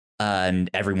 And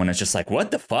everyone is just like,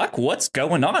 what the fuck? What's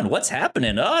going on? What's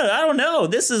happening? Oh, I don't know.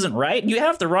 This isn't right. You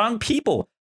have the wrong people.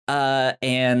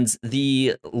 And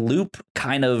the loop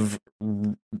kind of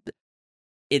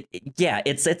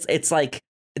it's like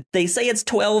they say it's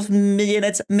 12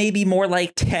 minutes, maybe more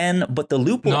like 10, but the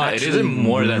loop will actually it isn't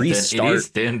more than restart. 10. It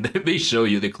is 10. They show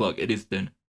you the clock. It is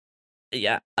 10.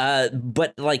 Yeah.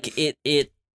 But like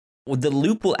the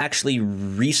loop will actually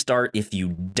restart if you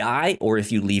die or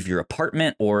if you leave your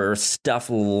apartment or stuff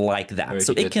like that.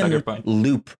 So it can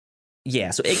loop. Yeah,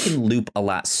 so it can loop a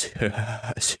lot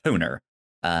sooner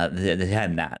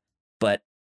than that. But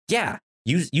yeah,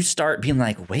 you start being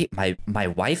like, wait, my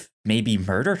wife maybe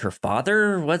murdered her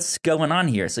father? What's going on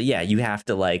here? So yeah, you have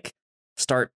to like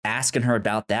start asking her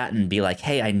about that and be like,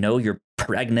 hey, I know you're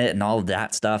pregnant and all of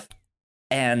that stuff.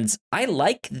 And I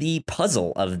like the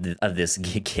puzzle of this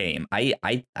game.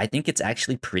 I think it's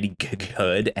actually pretty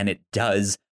good, and it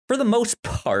does, for the most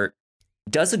part,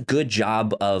 does a good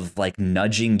job of like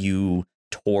nudging you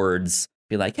towards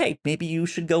be like, hey, maybe you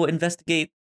should go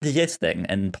investigate this thing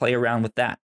and play around with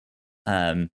that.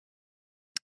 I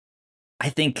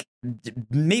think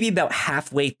maybe about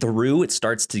halfway through, it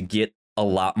starts to get a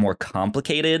lot more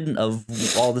complicated of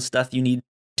all the stuff you need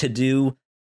to do.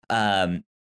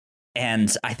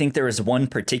 And I think there is one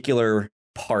particular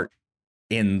part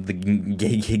in the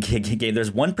game.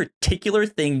 There's one particular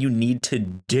thing you need to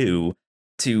do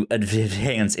to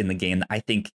advance in the game that I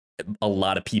think a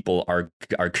lot of people are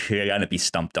going to be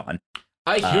stumped on.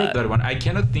 I heard that one. I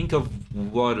cannot think of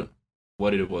what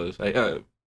it was. I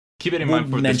keep it in mind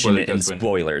for mention it in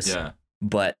spoilers. Yeah,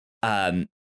 but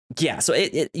yeah. So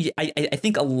I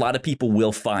think a lot of people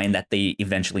will find that they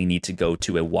eventually need to go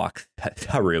to a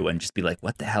walkthrough and just be like,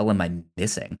 what the hell am I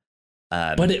missing?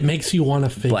 But it makes you want to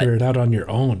figure it out on your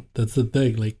own. That's the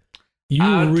thing. Like you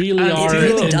really are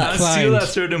until a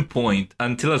certain point.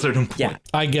 Yeah,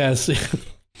 I guess.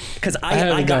 Because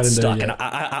I got stuck and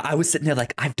I was sitting there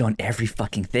like, I've done every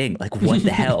fucking thing. Like, what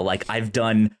the hell? Like, I've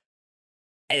done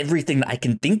everything that I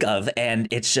can think of, and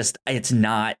it's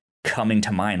not coming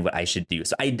to mind what I should do.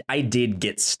 So I did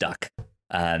get stuck.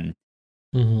 But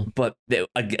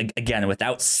again,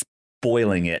 without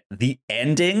spoiling it, the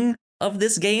ending of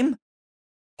this game,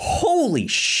 holy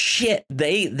shit!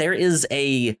 There is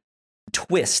a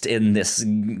twist in this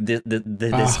game.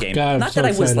 God, not that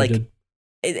I was like,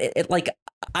 it like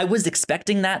I was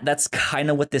expecting that. That's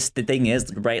kind of what this thing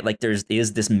is, right? Like there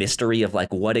is this mystery of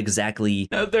like what exactly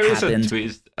there happened. Is a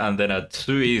twist, and then a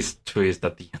twist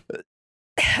at the end.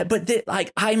 But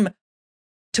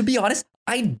to be honest,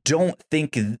 I don't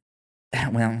think.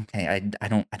 Well, okay, I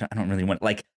don't really want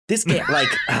like this game. Like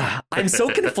I'm so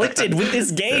conflicted with this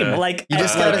game. Like you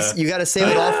just gotta save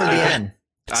it all for the end.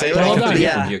 Save it all for the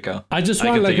end. I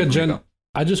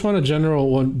just want a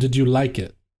general one. Did you like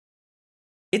it?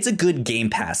 It's a good Game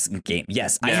Pass game.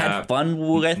 Yes, I had fun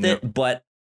with it, but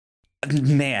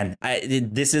man,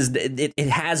 it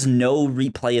has no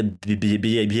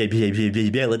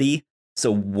replayability.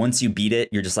 So once you beat it,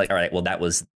 you're just like, all right, well, that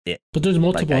was it. But there's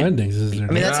multiple endings, isn't there?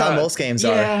 I mean, that's how most games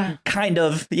are. Kind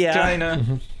of, yeah.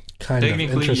 Kind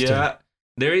Technically, of. yeah.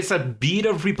 There is a bit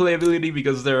of replayability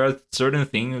because there are certain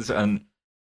things, and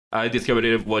I discovered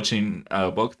it watching a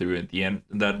walkthrough at the end,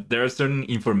 that there are certain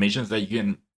informations that you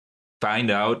can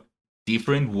find out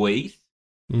different ways,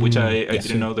 which I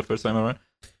didn't know the first time around.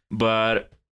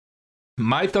 But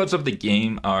my thoughts of the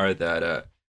game are that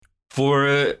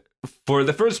for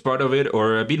the first part of it,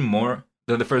 or a bit more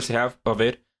than the first half of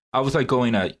it, I was like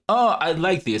going I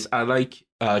like this. I like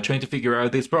trying to figure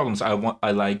out these problems. I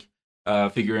like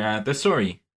figuring out the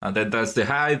story. And then that's the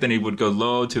high. Then it would go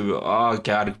low to, oh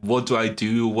god, what do I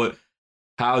do?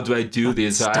 How do I do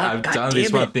this? I've done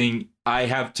this one thing. I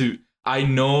have to I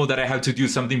know that I have to do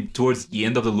something towards the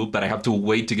end of the loop, but I have to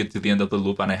wait to get to the end of the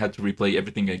loop, and I have to replay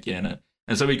everything again.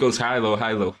 And so it goes high, low,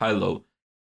 high, low, high, low.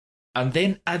 And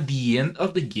then at the end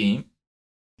of the game,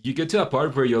 you get to a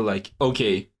part where you're like,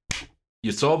 okay,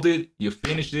 you solved it, you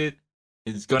finished it,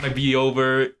 it's gonna be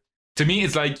over. To me,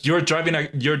 it's like you're driving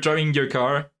your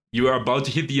car, you are about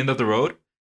to hit the end of the road,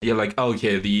 and you're like,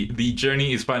 okay, the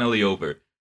journey is finally over.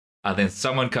 And then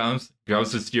someone comes,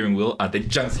 grabs the steering wheel, and then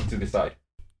jumps into the side.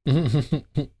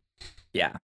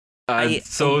 Yeah.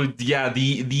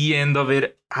 The end of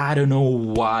it, I don't know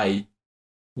why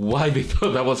they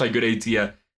thought that was a good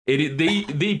idea.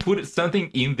 They put something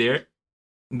in there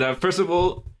that, first of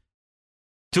all,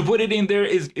 to put it in there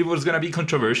it was gonna be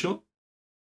controversial,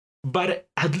 but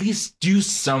at least do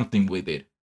something with it.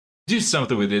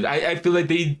 I feel like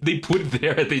they put it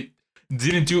there, they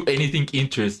didn't do anything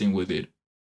interesting with it.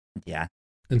 Yeah.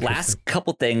 Last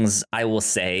couple things I will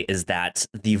say is that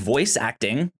the voice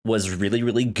acting was really,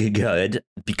 really good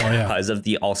because of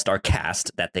the all-star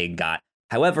cast that they got.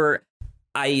 However,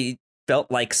 I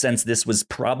felt like since this was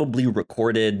probably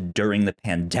recorded during the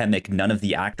pandemic, none of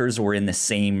the actors were in the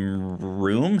same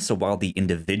room. So while the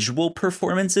individual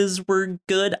performances were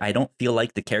good, I don't feel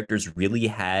like the characters really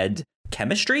had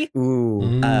chemistry.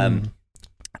 Ooh. I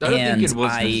don't think it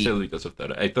was necessarily because of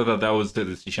that. I thought that was the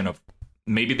decision of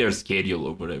maybe their schedule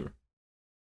or whatever.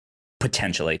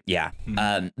 Potentially, yeah.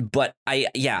 But I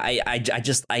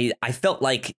felt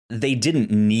like they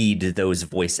didn't need those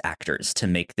voice actors to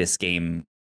make this game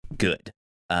good.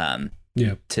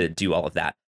 To do all of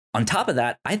that. On top of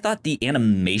that, I thought the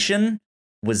animation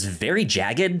was very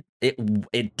jagged.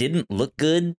 It didn't look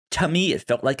good to me. It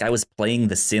felt like I was playing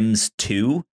The Sims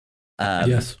 2.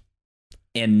 Yes.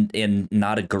 In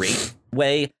not a great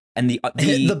way. And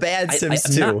the bad Sims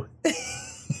 2.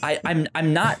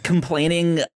 I'm not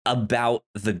complaining about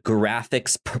the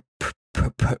graphics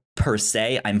per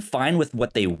se. I'm fine with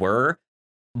what they were,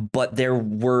 but there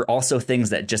were also things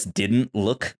that just didn't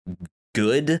look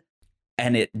good,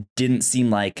 and it didn't seem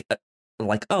like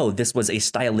oh, this was a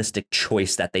stylistic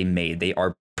choice that they made. They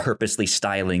are purposely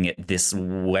styling it this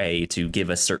way to give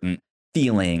a certain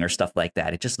feeling or stuff like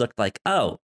that. It just looked like,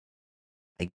 oh,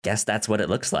 I guess that's what it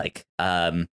looks like.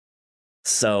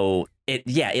 So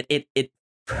it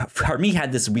for me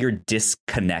had this weird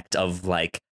disconnect of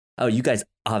like, oh, you guys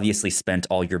obviously spent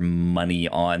all your money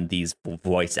on these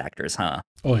voice actors, huh?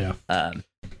 Oh yeah.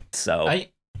 So I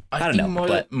don't think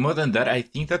know. More than that, I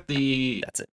think that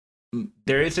that's it.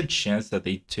 There is a chance that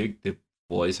they took the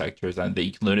voice actors and they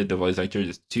included the voice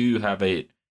actors to have it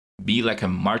be like a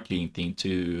marketing thing,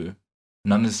 to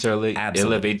not necessarily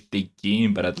elevate the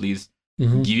game, but at least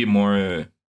give it more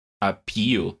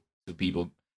appeal to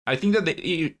people. I think that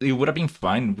it would have been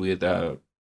fine with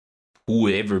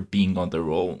whoever being on the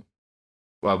role.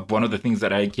 Well, one of the things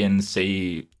that I can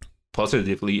say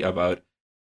positively about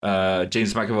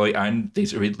James McAvoy and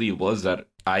Daisy Ridley was that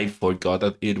I forgot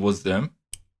that it was them.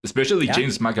 Especially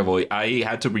James McAvoy. I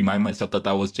had to remind myself that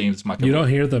was James McAvoy. You don't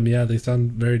hear them, they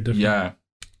sound very different.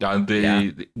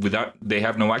 They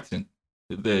have no accent.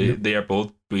 They are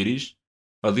both British.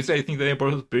 At least I think they are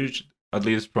both British, at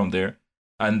least from there.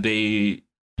 And you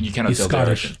cannot tell their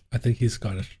accent. I think he's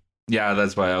Scottish. Yeah,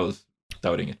 that's why I was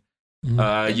doubting it.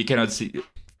 You cannot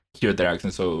hear their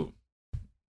accent, so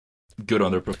good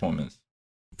on their performance.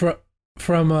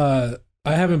 From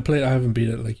I haven't beat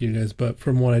it like you guys, but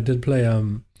from what I did play,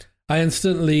 I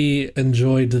instantly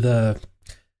enjoyed the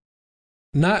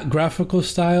not graphical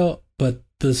style, but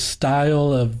the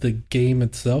style of the game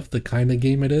itself, the kind of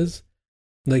game it is,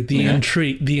 like the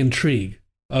intrigue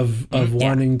of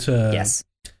wanting to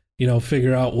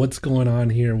figure out what's going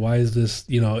on here. Why is this?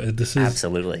 This is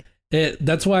absolutely it.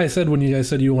 That's why I said when you guys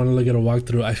said you want to look at a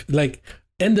walkthrough, I like.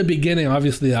 In the beginning,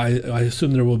 obviously, I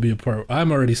assume there will be a part.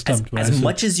 I'm already stumped. As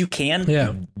much as you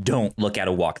can, don't look at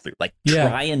a walkthrough. Like,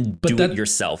 try and do it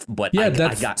yourself. But I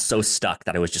got so stuck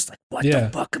that I was just like, what the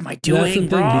fuck am I doing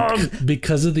wrong?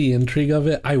 Because of the intrigue of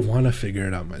it, I want to figure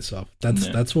it out myself.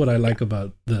 That's what I like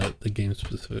about the game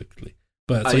specifically.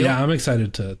 But I'm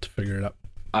excited to figure it out.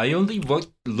 I only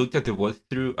looked at the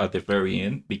walkthrough at the very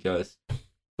end because,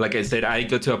 like I said, I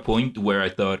got to a point where I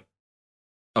thought,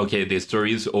 okay, the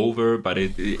story is over, but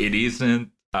it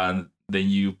isn't. And then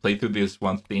you play through this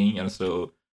one thing, and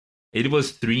so it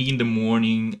was 3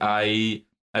 a.m. I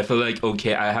felt like,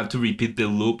 okay, I have to repeat the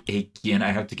loop again.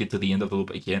 I have to get to the end of the loop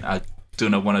again. I do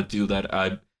not want to do that.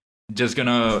 I'm just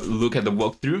gonna look at the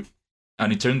walkthrough,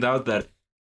 and it turned out that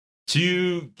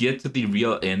to get to the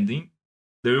real ending,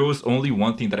 there was only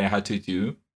one thing that I had to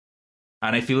do,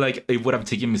 and I feel like it would have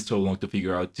taken me so long to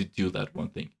figure out to do that one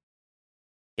thing.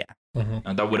 Yeah.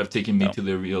 and that would have taken me to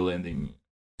the real ending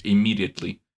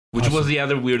immediately. Which was the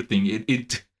other weird thing.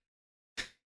 It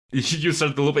you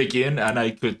start the loop again, and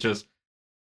I could just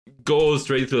go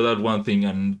straight to that one thing,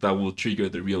 and that will trigger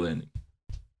the real ending.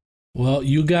 Well,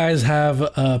 you guys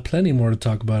have plenty more to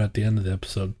talk about at the end of the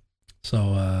episode,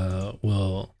 so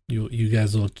you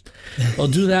guys will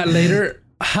do that later.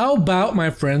 How about, my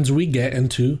friends, we get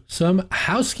into some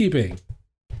housekeeping?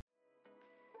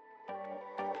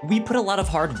 We put a lot of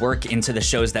hard work into the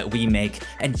shows that we make,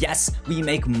 and yes, we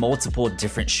make multiple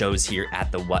different shows here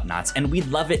at The Whatnauts, and we'd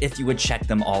love it if you would check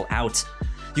them all out.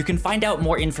 You can find out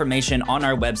more information on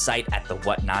our website at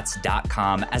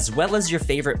thewhatnauts.com, as well as your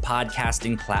favorite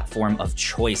podcasting platform of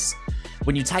choice.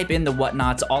 When you type in The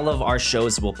Whatnauts, all of our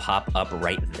shows will pop up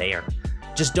right there.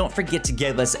 Just don't forget to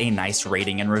give us a nice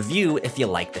rating and review if you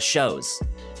like the shows.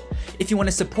 If you want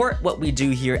to support what we do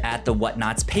here at The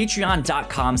Whatnauts,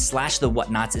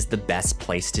 patreon.com/thewhatnauts is the best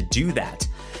place to do that.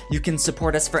 You can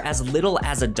support us for as little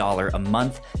as $1 a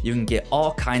month. You can get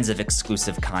all kinds of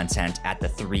exclusive content at the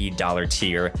 $3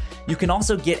 tier. You can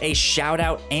also get a shout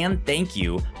out and thank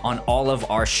you on all of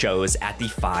our shows at the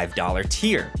 $5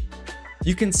 tier.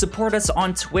 You can support us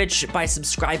on Twitch by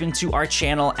subscribing to our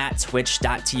channel at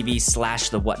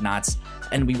twitch.tv/thewhatnauts,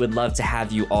 and we would love to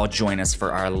have you all join us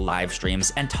for our live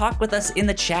streams and talk with us in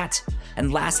the chat.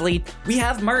 And lastly, we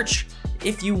have merch.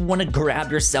 If you want to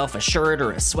grab yourself a shirt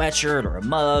or a sweatshirt or a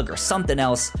mug or something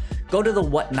else, go to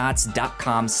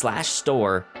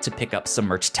thewhatnauts.com/store to pick up some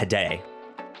merch today.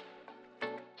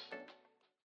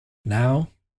 Now,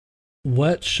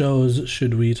 what shows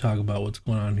should we talk about? What's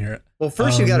going on here? Well,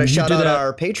 first you got to shout out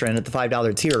our patron at the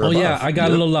 $5 tier. Oh, yeah, I got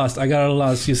a little lost.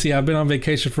 You see, I've been on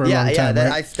vacation for a long time.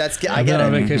 I've been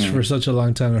on vacation for such a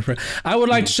long time, my friend. I would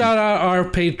like to shout out our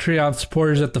Patreon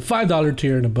supporters at the $5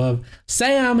 tier and above.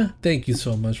 Sam, thank you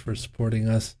so much for supporting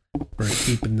us, for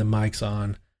keeping the mics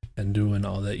on and doing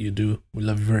all that you do. We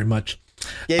love you very much.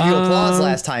 Gave you applause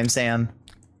last time, Sam.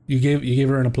 You gave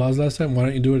her an applause last time? Why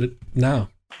don't you do it now?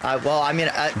 Well, I mean,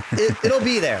 it'll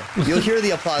be there. You'll hear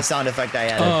the applause sound effect I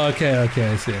added. Oh, okay, I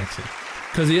see.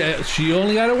 Because she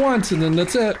only got it once, and then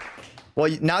that's it.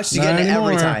 Well, now she's getting it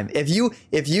every time. If you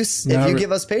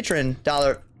give us Patreon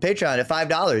at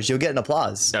 $5, you'll get an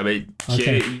applause. I mean,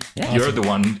 you're awesome. The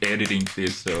one editing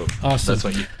this, so awesome. That's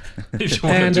what you. If you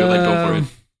want to do, go for it.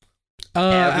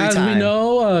 As we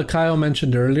know, Kyle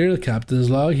mentioned earlier, the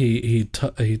captain's log. He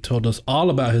told us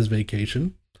all about his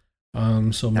vacation.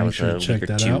 So make sure to check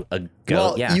that out.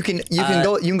 Well, you can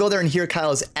go there and hear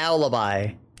Kyle's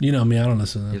alibi. You know me, I don't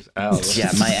listen to that. Yeah,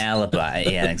 my alibi.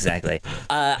 Yeah, exactly.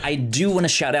 I do want to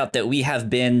shout out that we have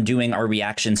been doing our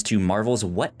reactions to Marvel's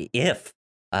What If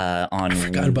on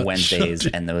Wednesdays,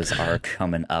 and those are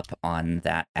coming up on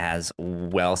that as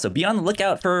well. So be on the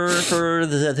lookout for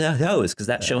those, because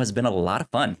that show has been a lot of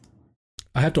fun.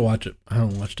 I have to watch it. I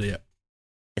haven't watched it yet.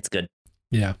 It's good.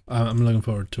 Yeah, I'm looking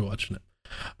forward to watching it.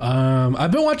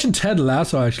 I've been watching Ted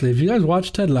Lasso, actually. Have you guys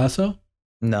watched Ted Lasso?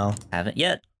 No, haven't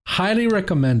yet. Highly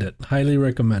recommend it.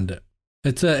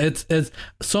 It's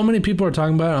so many people are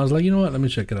talking about it. I was like, you know what? Let me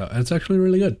check it out. It's actually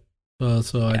really good.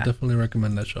 So I definitely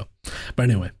recommend that show. But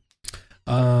anyway,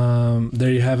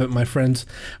 there you have it, my friends.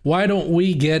 Why don't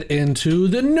we get into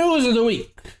the news of the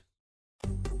week?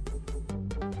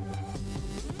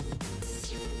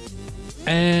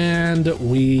 And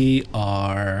we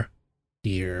are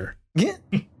here.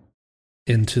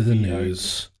 Into the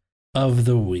news of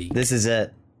the week. This is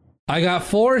it. I got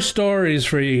 4 stories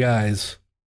for you guys.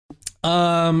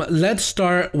 Let's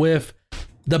start with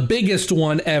the biggest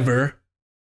one ever.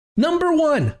 Number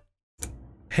 1.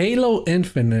 Halo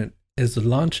Infinite is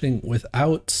launching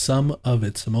without some of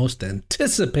its most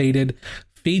anticipated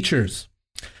features.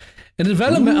 In a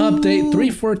development update,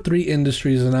 343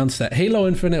 Industries announced that Halo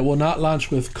Infinite will not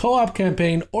launch with co-op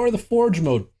campaign or the Forge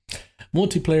mode.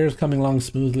 Multiplayer is coming along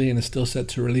smoothly and is still set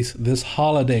to release this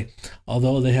holiday,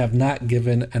 although they have not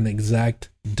given an exact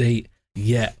date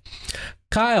yet.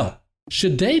 Kyle,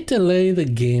 should they delay the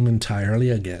game entirely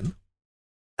again?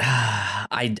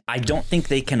 I don't think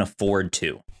they can afford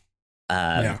to.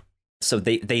 So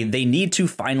they need to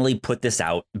finally put this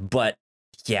out, but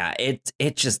yeah,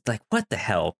 it just like, what the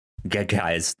hell,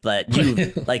 guys? That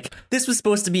you like, this was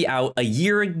supposed to be out a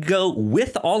year ago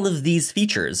with all of these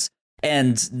features,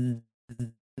 and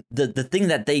the thing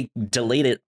that they delayed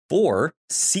it for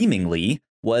seemingly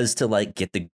was to like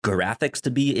get the graphics to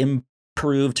be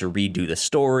improved, to redo the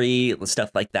story,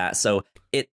 stuff like that. So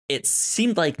it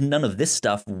seemed like none of this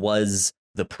stuff was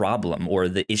the problem or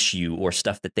the issue or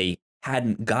stuff that they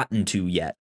hadn't gotten to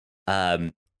yet.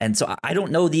 And so I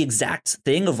don't know the exact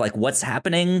thing of like what's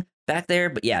happening back there,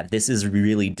 but yeah, this is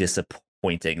really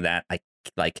disappointing that I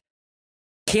like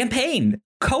campaign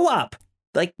co-op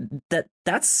like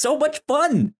that's so much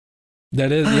fun.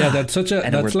 That is, yeah, that's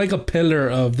that's like a pillar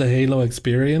of the Halo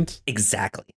experience.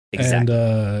 Exactly. And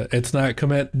it's not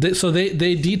so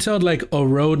they detailed like a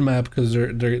roadmap, because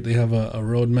they have a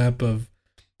roadmap of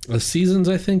seasons,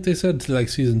 I think they said, like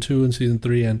season 2 and season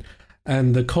 3,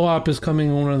 and the co-op is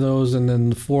coming one of those, and then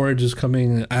the Forge is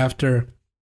coming after.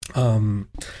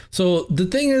 So the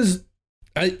thing is,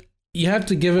 you have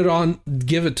to give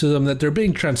it to them that they're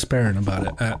being transparent about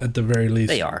it at the very least.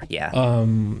 They are, yeah.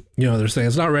 They're saying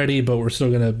it's not ready, but we're still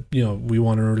gonna, we're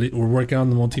working on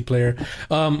the multiplayer.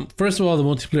 First of all, the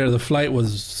multiplayer, the flight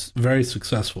was very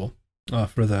successful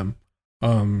for them.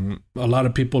 A lot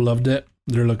of people loved it.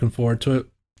 They're looking forward to it.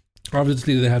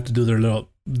 Obviously, they have to do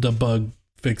the bug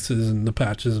fixes and the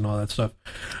patches and all that stuff.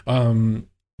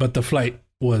 But the flight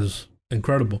was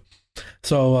incredible.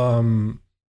 So,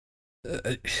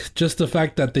 just the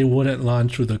fact that they wouldn't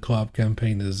launch with a co-op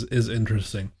campaign is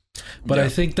interesting. But yeah. I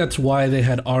think that's why they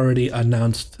had already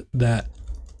announced that.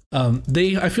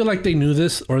 I feel like they knew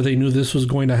this, or they knew this was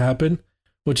going to happen,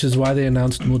 which is why they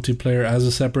announced multiplayer as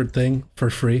a separate thing for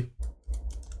free.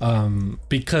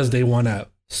 Because they want to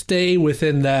stay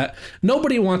within that.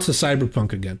 Nobody wants a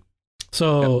Cyberpunk again.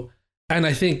 So, and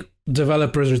I think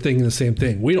developers are thinking the same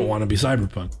thing. We don't want to be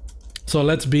Cyberpunk. So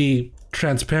let's be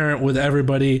transparent with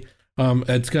everybody.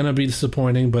 It's gonna be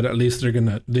disappointing, but at least they're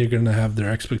gonna have their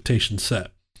expectations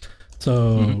set.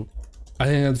 So I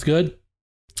think that's good.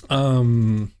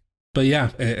 But yeah,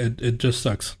 it just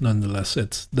sucks nonetheless.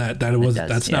 It's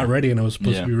that's not ready, and it was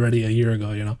supposed to be ready a year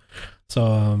ago.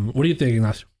 So what do you think,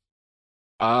 Ignacio?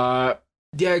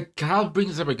 Yeah, Kyle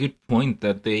brings up a good point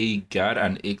that they got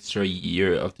an extra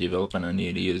year of development, and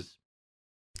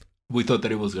we thought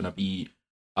that it was gonna be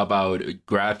about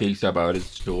graphics, about its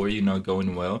story not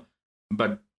going well.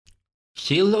 But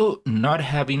Halo not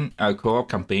having a co-op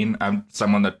campaign, I'm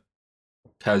someone that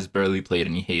has barely played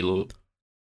any Halo,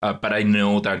 but I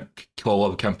know that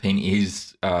co-op campaign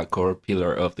is a core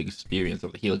pillar of the experience,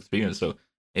 of the Halo experience. So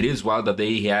it is wild that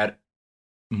they had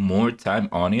more time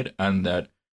on it, and that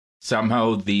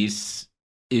somehow this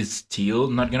is still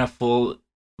not gonna fall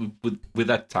with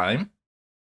that time.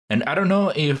 And I don't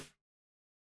know if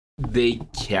they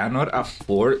cannot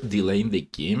afford delaying the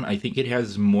game. I think it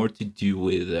has more to do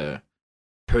with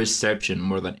perception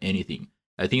more than anything.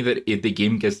 I think that if the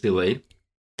game gets delayed,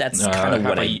 that's kind of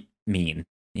what I mean.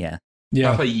 Yeah.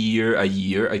 Half a year,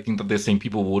 I think that the same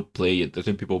people would play it. The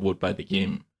same people would buy the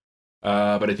game.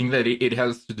 But I think that it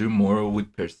has to do more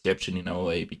with perception in a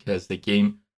way, because the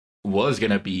game was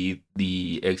gonna be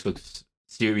the Xbox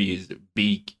Series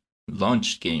big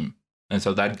launch game, and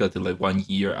so that got delayed 1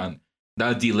 year, and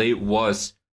that delay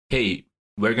was, hey,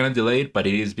 we're going to delay it, but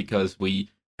it is because we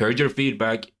heard your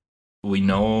feedback. We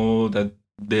know that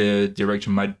the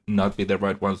direction might not be the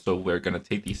right one, so we're going to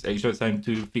take this extra time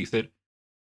to fix it.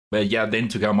 But yeah, then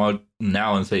to come out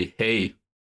now and say, hey,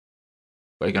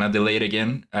 we're going to delay it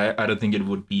again, I don't think it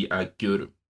would be a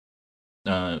good,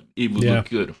 it would look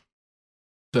good.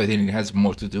 So I think it has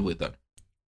more to do with that.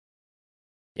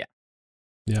 Yeah.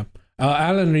 Yeah.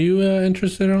 Alan, are you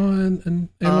interested in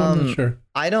Halo? I'm not sure.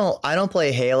 I don't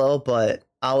play Halo, but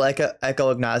I'll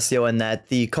echo Ignacio in that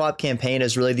the co-op campaign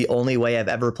is really the only way I've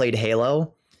ever played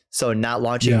Halo. So not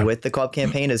launching with the co-op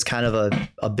campaign is kind of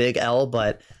a big L,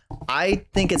 but I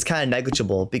think it's kind of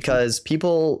negligible, because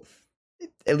people,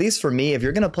 at least for me, if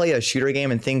you're going to play a shooter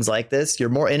game and things like this, you're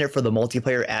more in it for the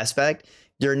multiplayer aspect.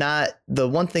 You're not, the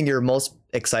one thing you're most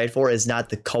excited for is not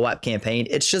the co-op campaign.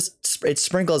 It's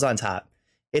sprinkles on top.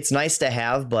 It's nice to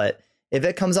have, but if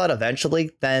it comes out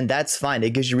eventually, then that's fine.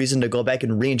 It gives you reason to go back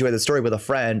and re-enjoy the story with a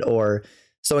friend or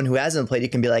someone who hasn't played. You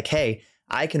can be like, hey,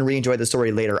 I can re-enjoy the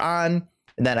story later on,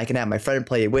 and then I can have my friend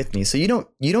play it with me. So you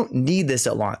don't need this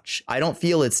at launch. I don't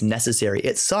feel it's necessary.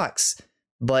 It sucks,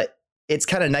 but it's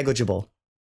kind of negligible.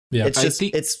 Yeah,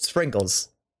 it's sprinkles.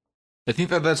 I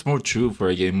think that that's more true for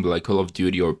a game like Call of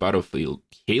Duty or Battlefield.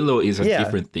 Halo is a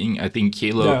different thing. I think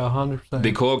Halo, 100%.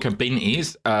 The co-op campaign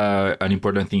is an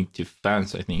important thing to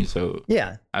fans, I think. So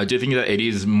yeah, I do think that it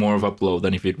is more of a blow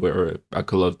than if it were a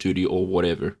Call of Duty or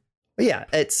whatever. Yeah,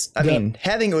 I mean,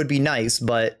 having it would be nice,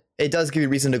 but it does give you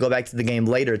reason to go back to the game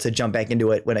later to jump back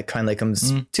into it when it kindly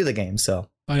comes to the game. So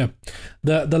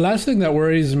the last thing that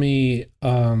worries me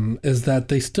is that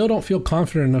they still don't feel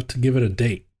confident enough to give it a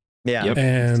date. Yeah. Yep.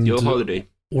 And still holiday.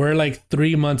 We're like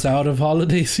 3 months out of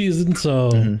holiday season, so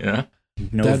yeah.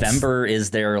 November is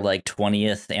their like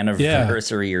 20th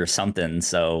anniversary or something.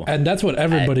 So, and that's what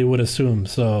everybody would assume.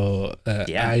 So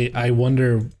I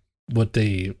wonder what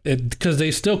because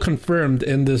they still confirmed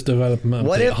in this development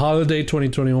update, holiday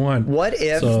 2021. What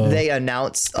if they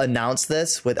announce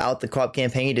this without the co-op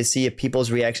campaign to see if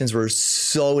people's reactions were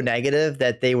so negative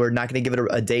that they were not going to give it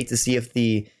a date to see if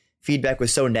the feedback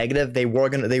was so negative they were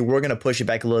gonna push it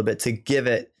back a little bit to give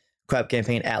it co-op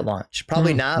campaign at launch?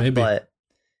 Probably not, maybe. But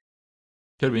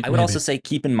I would also say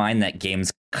keep in mind that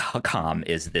Gamescom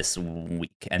is this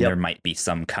week, and there might be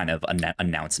some kind of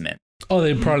announcement. Oh,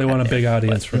 they probably want a big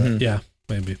audience for that. Yeah,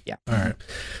 maybe. Yeah. All right.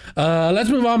 Let's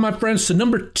move on, my friends, to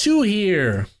number 2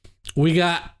 here. We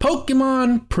got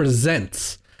Pokemon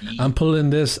Presents. I'm pulling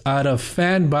this out of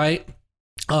Fanbyte.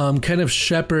 Kenneth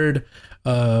Shepard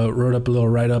wrote up a little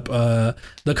write-up. The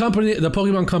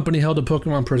Pokemon Company held a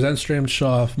Pokemon Presents stream to show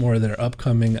off more of their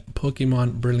upcoming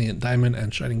Pokemon Brilliant Diamond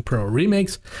and Shining Pearl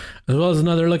remakes, as well as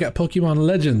another look at Pokemon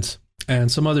Legends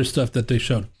and some other stuff that they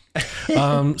showed.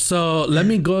 So let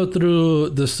me go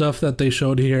through the stuff that they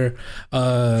showed here.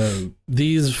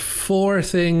 These 4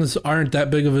 things aren't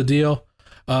that big of a deal.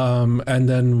 And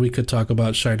then we could talk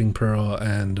about Shining Pearl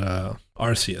and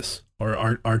Arceus or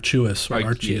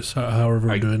Arceus, however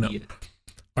we're doing it.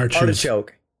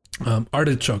 Artichoke.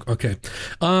 Artichoke. Okay.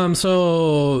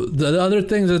 So the other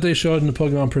things that they showed in the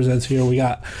Pokemon Presents here, we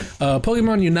got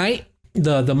Pokemon Unite.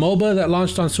 The MOBA that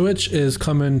launched on Switch is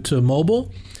coming to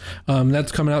mobile.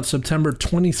 That's coming out September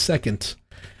 22nd.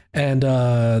 And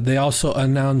they also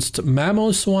announced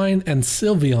Mamoswine and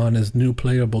Sylveon as new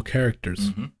playable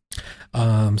characters.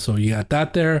 So you got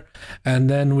that there. And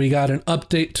then we got an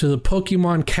update to the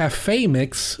Pokemon Cafe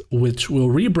Mix, which will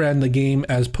rebrand the game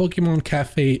as Pokemon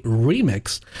Cafe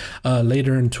Remix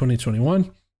later in 2021.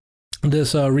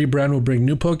 This rebrand will bring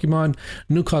new Pokemon,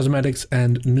 new cosmetics,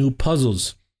 and new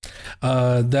puzzles.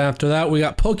 Then after that, we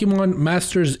got Pokemon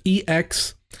Masters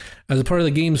EX. As a part of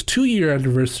the game's 2-year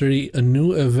anniversary, a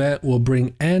new event will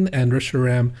bring N and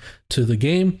Reshiram to the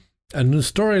game. A new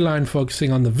storyline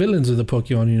focusing on the villains of the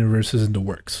Pokemon universe is in the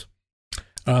works.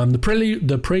 The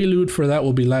prelude for that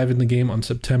will be live in the game on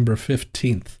September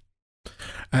 15th.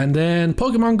 And then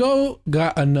Pokemon Go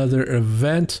got another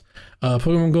event.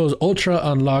 Pokemon Go's Ultra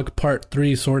Unlock Part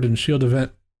 3 Sword and Shield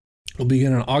event will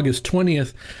begin on August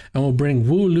 20th and will bring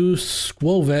Wooloo,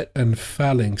 Squilvet, and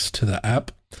Phalanx to the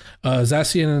app.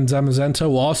 Zacian and Zamazenta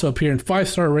will also appear in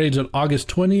 5-star raids on August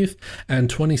 20th and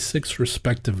 26th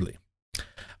respectively.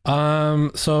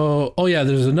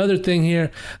 There's another thing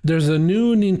here. There's a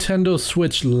new Nintendo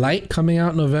Switch Lite coming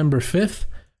out November 5th.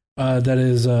 That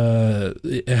is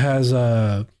it has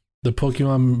the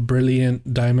Pokemon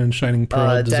Brilliant Diamond Shining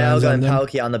Pearl designs Dialga on and them.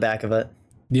 Palkia on the back of it.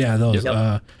 Yeah, those.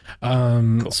 Yep.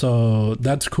 Cool. So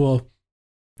that's cool.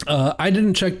 I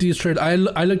didn't check these trailers.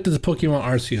 I looked at the Pokemon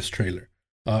Arceus trailer.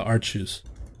 Arceus.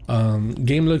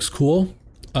 Game looks cool.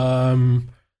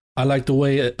 I like the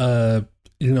way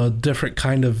different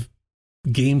kind of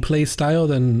gameplay style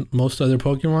than most other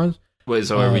Pokemon. Wait,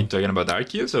 so are we talking about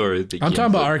Arceus or the I'm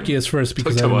talking about Arceus first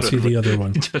because I didn't see the other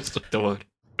one. Just talked about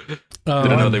it.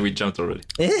 Didn't know that we jumped already.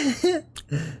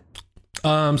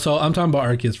 So I'm talking about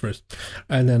Arceus first,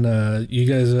 and then you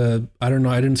guys. I don't know.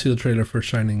 I didn't see the trailer for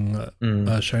Shining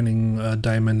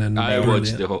Diamond and. I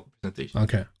watched the whole presentation.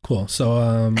 Okay, cool. So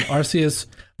Arceus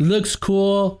looks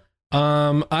cool.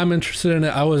 I'm interested in it.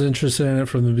 I was interested in it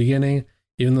from the beginning,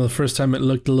 even though the first time it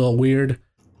looked a little weird.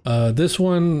 This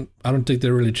one, I don't think they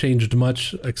really changed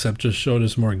much, except just showed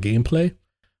us more gameplay.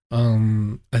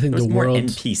 I think there was the more world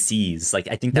NPCs. Like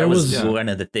I think that was one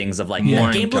of the things of like the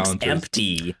game looks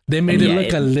empty. They made it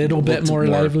look a little bit more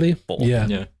lively. Full.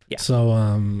 Yeah.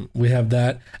 So we have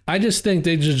that. I just think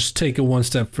they just take it one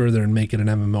step further and make it an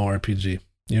MMORPG.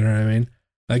 You know what I mean?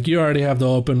 Like you already have the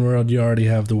open world, you already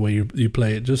have the way you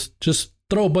play it. Just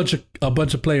throw a bunch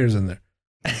of players in there.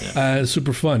 It's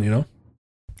super fun, you know.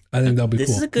 I think that'll be cool.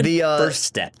 This is a good first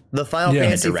step. The Final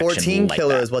Fantasy 14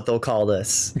 killer is what they'll call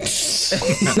this.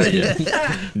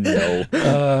 No.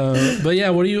 But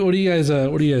yeah, what do you guys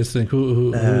think?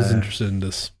 Who's interested in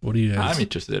this? What do you guys? I'm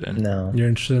interested in it. No. You're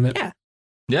interested in it?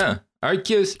 Yeah.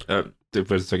 Arceus.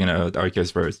 We're talking about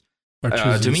Arceus first.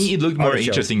 To me, it looked more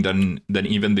interesting than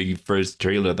even the first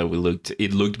trailer that we looked.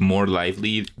 It looked more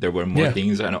lively. There were more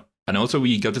things, and also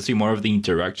we got to see more of the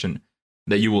interaction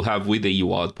that you will have with the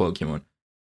wild Pokemon.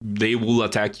 They will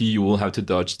attack you. You will have to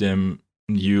dodge them.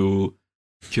 You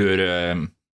could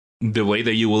the way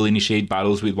that you will initiate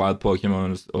battles with wild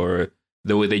Pokemon, or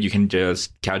the way that you can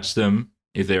just catch them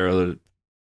if they're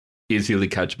easily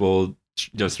catchable,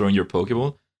 just throwing your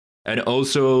Pokeball, and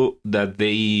also that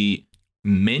they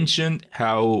mentioned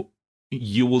how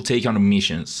you will take on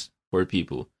missions for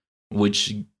people,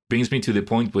 which brings me to the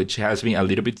point which has me a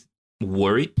little bit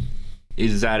worried,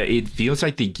 is that it feels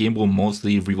like the game will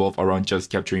mostly revolve around just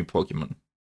capturing Pokemon.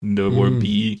 There will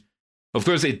be, of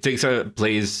course, it takes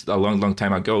place a long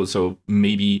time ago, so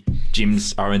maybe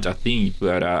gyms aren't a thing.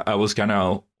 But I was kind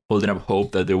of holding up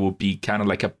hope that there will be kind of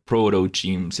like a proto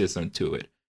gym system to it.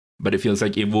 But it feels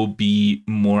like it will be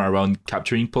more around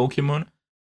capturing Pokemon,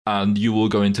 and you will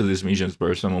go into these missions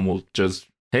where someone will just,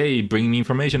 hey, bring me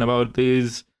information about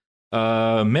this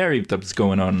Mary that's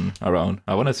going on around.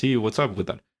 I want to see what's up with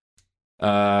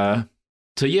that.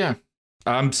 So yeah,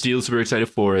 I'm still super excited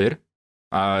for it.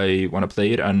 I want to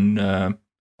play it, and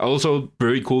also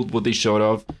very cool what they showed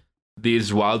off.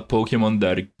 These wild Pokemon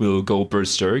that will go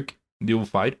berserk, they will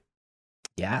fight.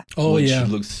 Yeah. Oh, which yeah.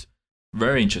 looks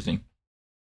very interesting.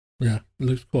 Yeah,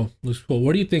 looks cool. Looks cool.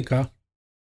 What do you think, Kyle?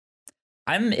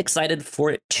 I'm excited for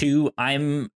it too.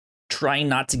 I'm trying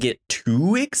not to get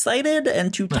too excited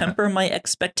and to temper my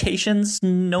expectations,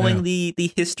 knowing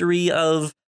the history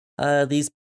of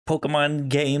these Pokemon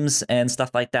games and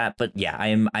stuff like that. But yeah,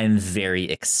 I'm very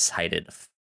excited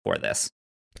for this.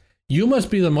 You must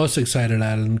be the most excited,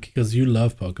 Alan, because you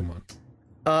love Pokemon.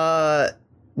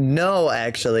 No,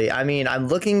 actually. I mean, I'm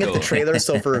looking at the trailer.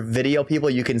 So for video people,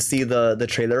 you can see the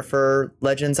trailer for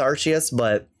Legends Arceus,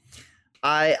 but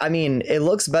I mean, it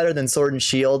looks better than Sword and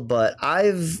Shield, but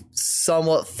I've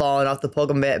somewhat fallen off the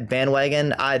Pokemon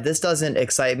bandwagon. This doesn't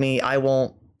excite me. I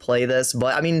won't play this,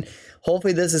 but I mean,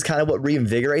 hopefully this is kind of what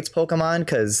reinvigorates Pokemon,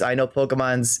 because I know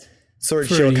Pokemon's Sword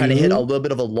and Shield kind of hit a little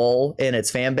bit of a lull in its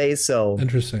fan base. So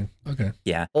interesting. Okay.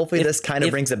 Yeah. Hopefully this kind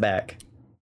of brings it back.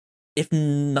 If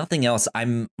nothing else,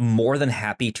 I'm more than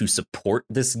happy to support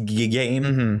this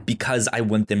game because I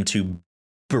want them to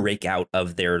break out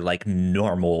of their like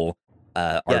normal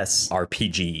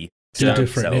RPG.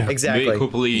 Exactly. They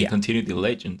hopefully continue the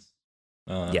Legends.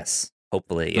 Yes,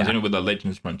 hopefully. Continue with the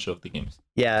Legends branch of the games.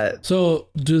 Yeah. So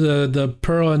do the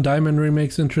Pearl and Diamond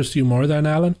remakes interest you more than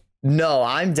Alan? No,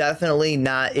 I'm definitely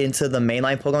not into the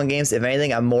mainline Pokemon games. If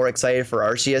anything, I'm more excited for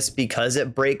Arceus because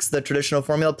it breaks the traditional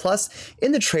formula. Plus,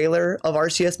 in the trailer of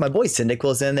Arceus, my boy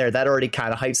Cyndaquil's in there. That already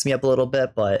kind of hypes me up a little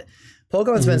bit, but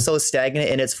Pokemon's been so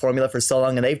stagnant in its formula for so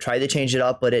long, and they've tried to change it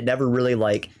up, but it never really,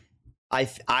 like, I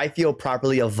feel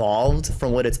properly evolved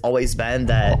from what it's always been,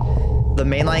 that the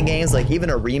mainline games, like even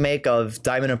a remake of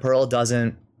Diamond and Pearl,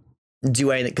 doesn't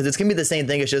do anything, because it's going to be the same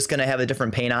thing. It's just going to have a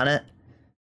different paint on it.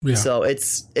 Yeah. So it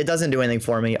doesn't do anything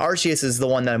for me. Arceus is the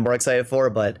one that I'm more excited for,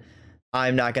 but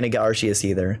I'm not going to get Arceus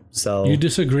either. So you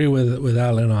disagree with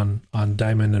Alan on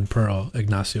Diamond and Pearl,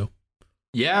 Ignacio?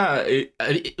 Yeah,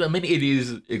 I mean, it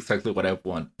is exactly what I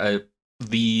want.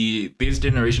 This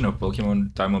generation of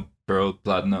Pokemon, Diamond, Pearl,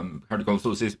 Platinum, Heart Gold,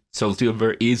 Soul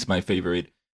Silver is my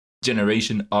favorite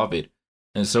generation of it.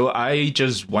 And so I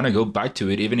just want to go back to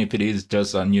it, even if it is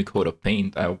just a new coat of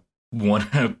paint. I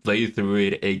want to play through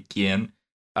it again.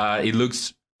 It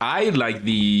looks, I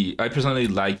personally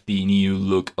like the new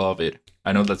look of it.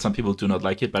 I know that some people do not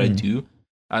like it, but I do.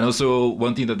 And also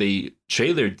one thing that the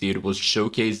trailer did was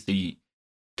showcase the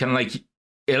kind of like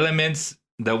elements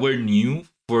that were new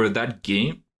for that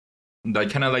game, that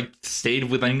kind of like stayed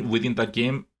within that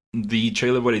game. The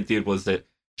trailer, what it did was that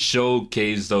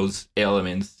showcase those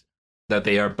elements that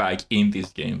they are back in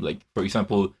this game. Like, for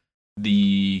example,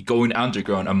 the going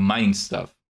underground and mine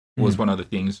stuff was one of the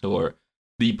things, or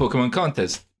the Pokemon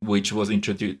contest, which was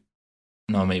introduced.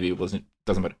 No, maybe it wasn't.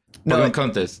 Doesn't matter. Pokemon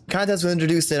contest. Contest was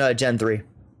introduced in Gen 3.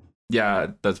 Yeah,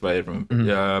 that's what I remember.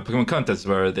 Pokemon contests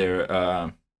were there,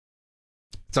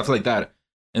 stuff like that.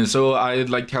 And so I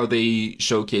liked how they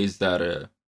showcased that.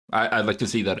 I'd like to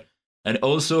see that. And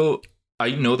also,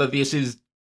 I know that this is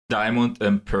Diamond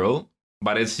and Pearl,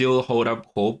 but I still hold up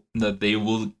hope that they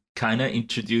will kind of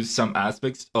introduce some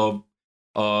aspects of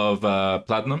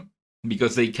Platinum,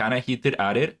 because they kind of hinted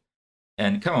at it.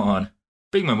 And come on,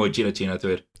 bring my boy Giratina to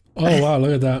it. Oh, wow,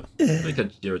 look at that. Look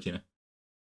at Giratina.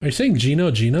 Are you saying Gino?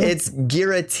 It's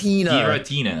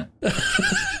Giratina.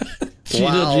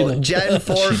 Gino. Gen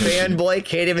 4 fanboy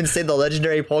can't even say the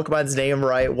legendary Pokemon's name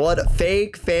right. What a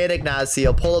fake fan,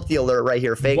 Ignacio. Pull up the alert right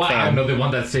here. Fake fan. I'm not the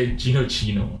one that said Gino.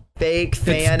 Fake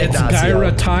fan, it's Ignacio.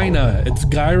 Giratina. It's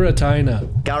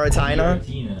Giratina.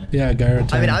 Giratina? Yeah,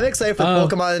 Giratina. I mean, I'm excited for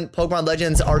Pokemon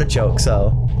Legends Artichoke,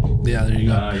 so. Yeah, there you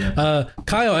go.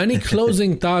 Kyle, any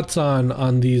closing thoughts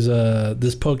on these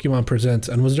this Pokemon Presents?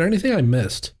 And was there anything I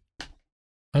missed? I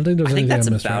don't think there was anything I missed.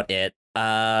 I think that's about it.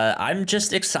 I'm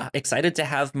just excited to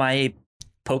have my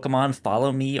Pokemon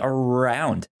follow me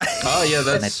around. Oh yeah,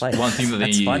 that's one thing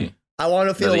that's fun. I want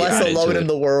to feel less alone in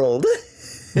the world.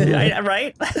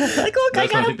 Right? Like, look, I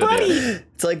got a buddy.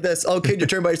 It's like this. Oh, kid, you're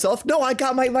turning by yourself? No, I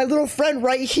got my little friend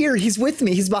right here. He's with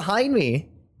me. He's behind me.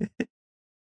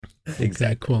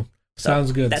 Exactly. Cool.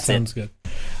 Sounds good. Sounds good.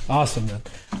 Awesome, man.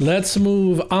 Let's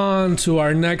move on to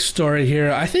our next story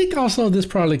here. I think also this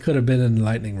probably could have been in the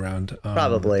lightning round.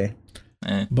 Probably.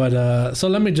 But so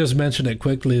let me just mention it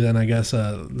quickly then, I guess.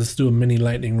 Let's do a mini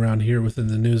lightning round here within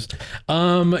the news.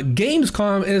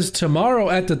 Gamescom is tomorrow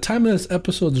at the time of this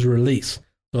episode's release.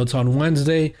 So it's on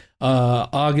Wednesday,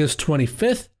 August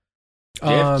 25th.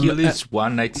 Jeff Keighley's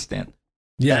one night stand.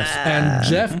 Yes, and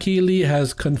Jeff Keighley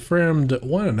has confirmed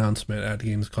one announcement at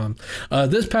Gamescom.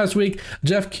 This past week,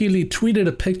 Jeff Keighley tweeted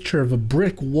a picture of a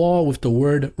brick wall with the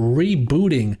word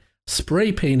rebooting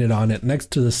spray painted on it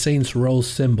next to the Saints Row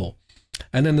symbol.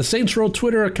 And then the Saints Row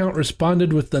Twitter account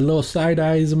responded with the little side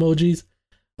eyes emojis.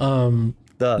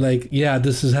 Like, yeah,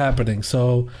 this is happening.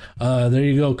 So there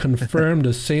you go. Confirmed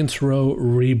a Saints Row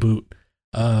reboot.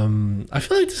 I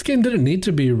feel like this game didn't need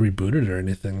to be rebooted or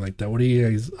anything like that. What do you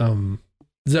guys...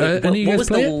 What was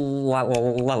the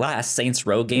last Saints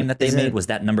Row game that they made? Was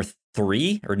that number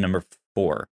 3 or number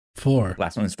 4? 4.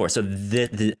 Last one was 4. So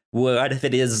what if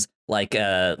it is like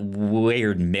a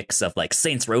weird mix of like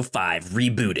Saints Row 5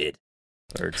 rebooted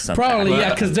or something? Probably,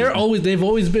 yeah, because they've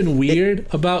always been weird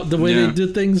about the way they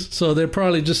do things. So they're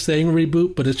probably just saying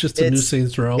reboot, but it's just a new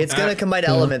Saints Row. It's gonna combine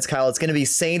elements, Kyle. It's gonna be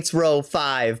Saints Row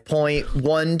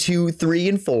 5.1, 2, 3,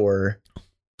 and 4.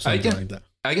 Something like that.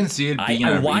 I can see it being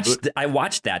I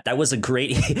watched that. That was a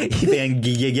great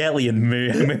Evangelion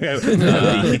movie.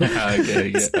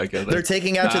 Okay. They're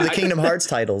taking out to the Kingdom Hearts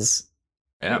titles.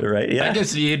 Yeah, right. Yeah, I can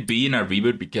see it being a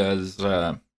reboot because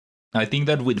I think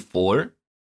that with 4,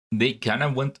 they kind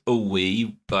of went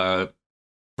away,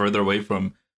 further away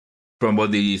from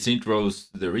what the Saints Row,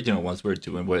 the original ones, were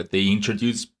doing, where they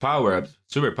introduced power-ups,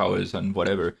 superpowers, and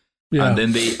whatever. Yeah. And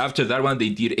then after that one, they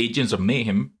did Agents of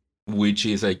Mayhem, which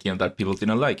is a game that people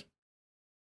didn't like.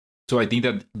 So I think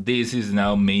that this is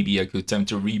now maybe a good time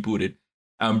to reboot it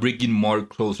and bring it more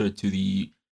closer to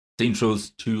the Saints Row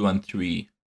 2 and 3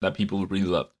 that people really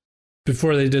loved.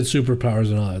 Before they did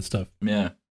superpowers and all that stuff. Yeah.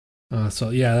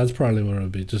 So yeah, that's probably what it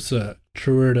would be. Just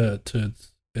truer to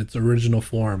its original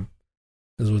form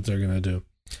is what they're going to do.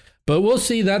 But we'll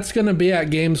see. That's going to be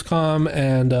at Gamescom,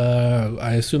 and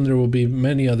I assume there will be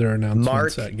many other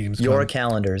announcements at Gamescom. Mark your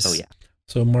calendars. Oh, yeah.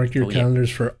 So mark your calendars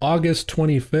for August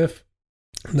 25th.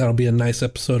 That'll be a nice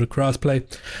episode of Crossplay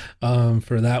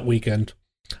for that weekend.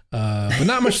 But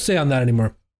not much to say on that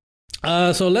anymore.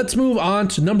 So let's move on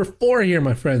to number 4 here,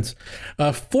 my friends.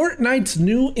 Fortnite's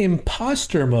new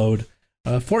imposter mode.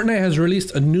 Fortnite has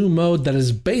released a new mode that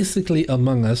is basically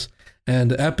Among Us,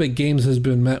 and Epic Games has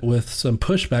been met with some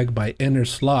pushback by Inner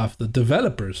Sloth, the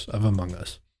developers of Among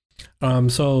Us.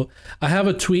 So I have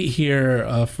a tweet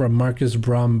here from Marcus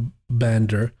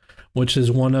Brombander, which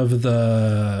is one of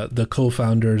the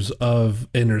co-founders of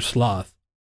Inner Sloth.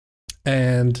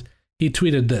 And he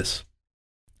tweeted this: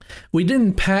 "We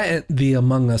didn't patent the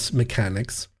Among Us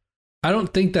mechanics. I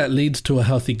don't think that leads to a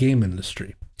healthy game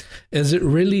industry. Is it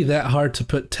really that hard to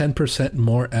put 10%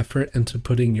 more effort into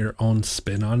putting your own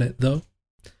spin on it, though?"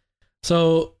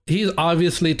 So he's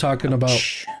obviously talking about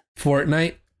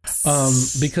Fortnite.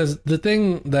 Because the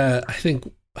thing that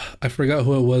I forgot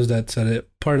who it was that said it,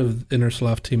 part of the Inner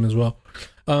Sloth team as well.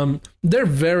 They're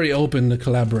very open to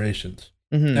collaborations,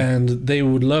 and they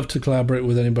would love to collaborate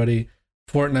with anybody.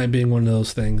 Fortnite being one of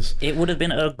those things. It would have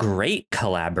been a great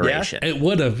collaboration. Yeah, it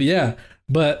would have, yeah.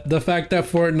 But the fact that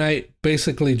Fortnite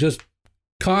basically just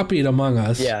copied Among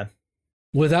Us,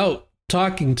 without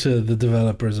talking to the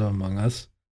developers of Among Us,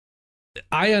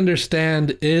 I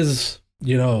understand is,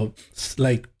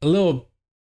 like a little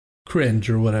cringe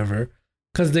or whatever,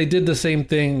 because they did the same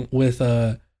thing with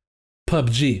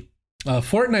PUBG.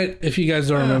 Fortnite, if you guys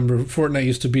don't remember, Fortnite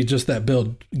used to be just that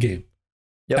build game.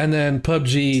 Yep. And then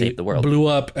PUBG blew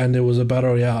up and it was a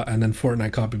Battle Royale, and then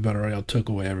Fortnite copied Battle Royale, took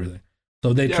away everything.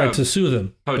 So they tried to sue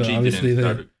them. PUBG obviously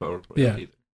didn't start either.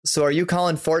 So are you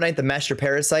calling Fortnite the master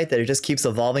parasite that it just keeps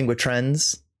evolving with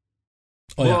trends?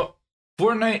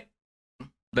 Fortnite,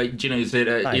 like you said,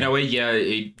 in a way,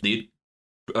 it did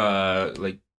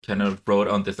kind of rode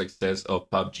on the success of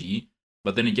PUBG,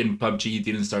 but then again, PUBG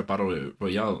didn't start Battle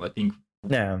Royale. I think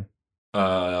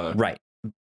right.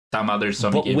 Some other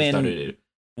Sony games started it.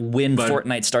 When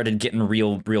Fortnite started getting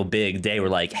real big, they were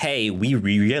like, "Hey, we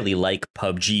really like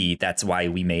PUBG. That's why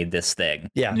we made this thing."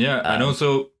 Yeah. And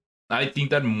also, I think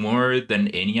that more than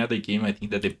any other game, I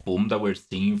think that the boom that we're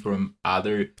seeing from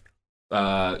other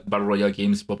Battle Royale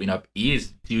games popping up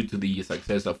is due to the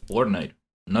success of Fortnite,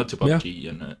 not to PUBG.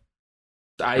 And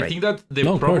I think that the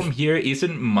problem here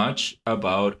isn't much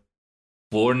about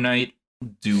Fortnite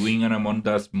doing an Among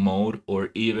Us mode or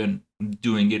even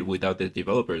doing it without the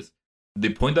developers.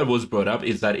 The point that was brought up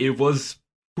is that it was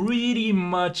pretty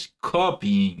much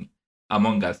copying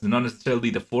Among Us, not necessarily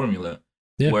the formula.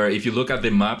 Yeah. Where if you look at the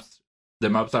maps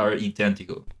are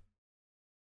identical.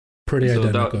 Pretty So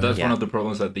identical. that's Yeah. one of the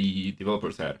problems that the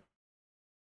developers had.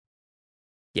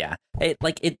 Yeah,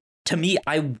 to me,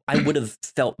 I would have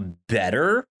felt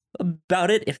better about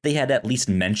it if they had at least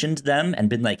mentioned them and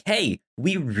been like, "Hey,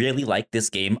 we really like this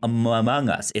game Among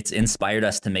Us. It's inspired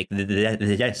us to make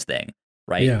this thing,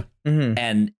 right?" Yeah. Mhm.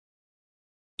 And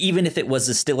even if it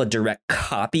was still a direct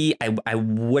copy, I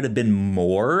would have been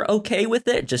more okay with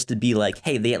it, just to be like,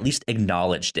 "Hey, they at least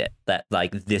acknowledged it, that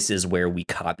like this is where we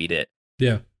copied it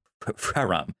Yeah.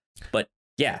 from." But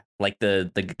yeah, like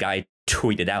the guy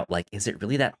tweeted out, like, is it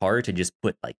really that hard to just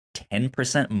put like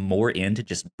 10% more in to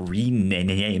just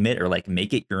rename it or like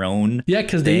make it your own? Yeah,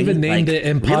 because they thing? even named Like, it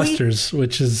Imposters,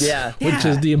 which is Yeah. which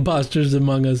is the Imposters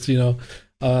Among Us, you know.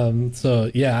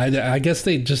 So yeah, I guess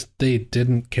they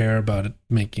didn't care about it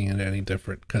making it any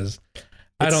different, because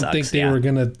I don't think they were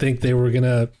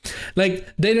gonna like,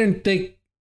 they didn't think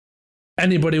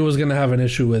anybody was gonna have an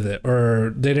issue with it,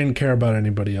 or they didn't care about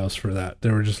anybody else for that. They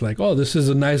were just like, oh, this is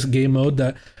a nice game mode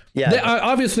that. Yeah.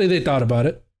 Obviously they thought about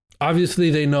it. Obviously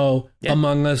they know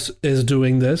Among Us is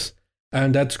doing this,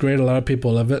 and that's great. A lot of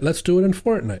people love it. Let's do it in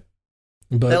Fortnite.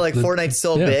 But They're like, Fortnite's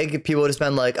so big, people would just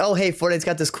been like, oh, hey, Fortnite's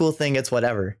got this cool thing, it's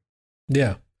whatever.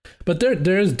 Yeah, but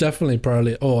there is definitely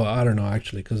probably, I don't know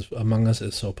actually, because Among Us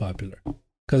is so popular.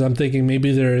 Because I'm thinking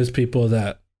maybe there is people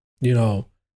that, you know,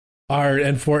 are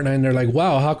in Fortnite and they're like,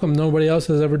 wow, how come nobody else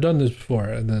has ever done this before?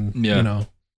 And then, you know.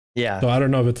 Yeah. So I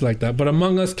don't know if it's like that. But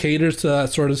Among Us caters to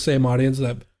that sort of same audience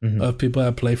that of people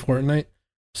that play Fortnite.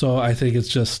 So I think it's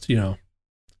just, you know,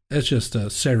 it's just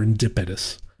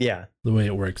serendipitous. Yeah. The way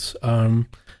it works.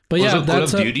 But yeah, Also,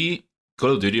 that's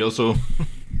Call of Duty also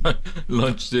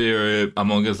launched their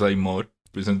Among Us like mode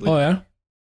recently. Oh yeah?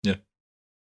 Yeah.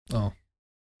 Oh.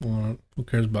 Well, who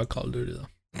cares about Call of Duty though?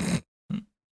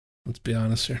 Let's be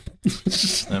honest here.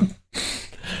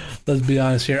 Let's be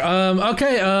honest here.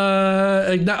 Okay.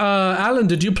 Alan,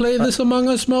 did you play this Among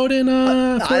Us mode in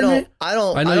Fortnite? I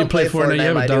don't. I know you play Fortnite. You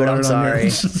have it downloaded. I'm sorry.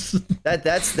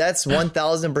 That's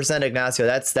 1000% Ignacio.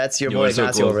 That's your You boy were so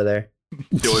Ignacio close. over there.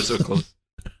 They were so close.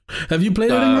 Have you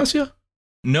played it, Ignacio?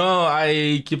 No,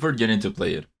 I keep forgetting to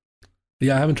play it.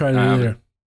 Yeah, I haven't tried it either.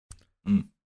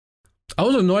 I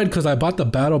was annoyed because I bought the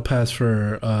battle pass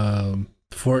for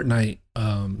Fortnite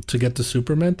to get the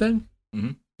Superman thing,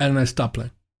 and I stopped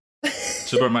playing.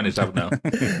 Superman is out now.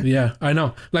 Yeah, I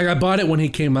know. Like, I bought it when he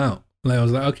came out. Like, I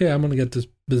was like, okay, I'm gonna get this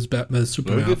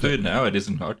Superman We could do outfit. it now. It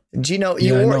isn't hard. Gino,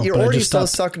 Yeah, I know, you're but I already just so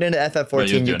stopped. sucked into FF14. Well,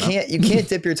 You you're can't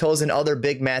dip your toes in other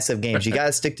big massive games. You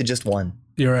gotta stick to just one.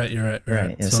 You're right. Right,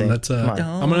 yeah, So see? that's Come on.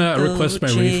 I'm gonna request my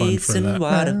refund for that.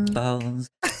 Waterfalls,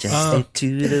 just stick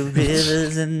to the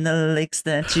rivers and the lakes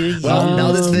that you use. Well,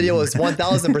 now this video is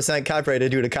 1000%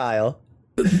 copyrighted due to Kyle.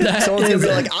 Someone's gonna be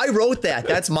like, I wrote that.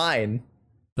 That's mine.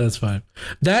 That's fine.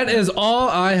 That is all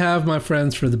I have, my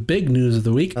friends, for the big news of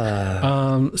the week.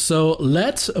 So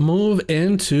let's move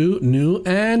into new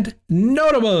and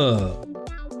notable.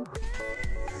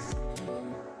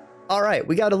 All right,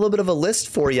 we got a little bit of a list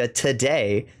for you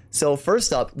today. So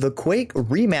first up, the Quake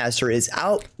remaster is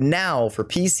out now for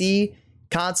PC,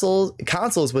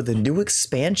 consoles with a new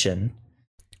expansion.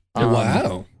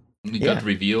 Wow. It got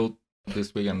revealed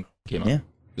this week and came out. Yeah.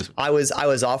 I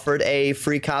was offered a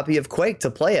free copy of Quake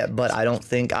to play it, but I don't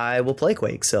think I will play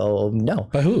Quake, so no.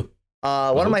 By who?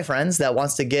 One of my friends that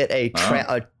wants to get a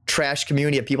trash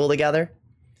community of people together.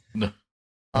 No.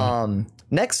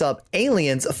 Next up,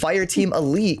 Aliens Fireteam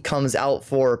Elite comes out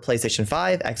for PlayStation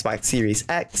 5, Xbox Series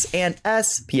X and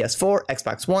S, PS4,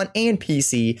 Xbox One, and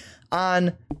PC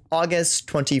on August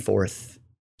 24th.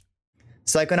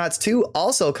 Psychonauts 2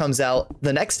 also comes out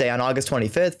the next day on August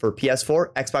 25th for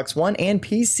PS4, Xbox One, and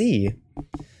PC.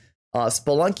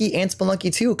 Spelunky and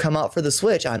Spelunky 2 come out for the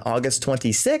Switch on August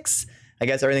 26th. I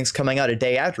guess everything's coming out a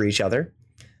day after each other.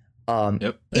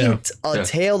 Yep. It, A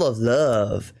Tale of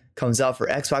Love comes out for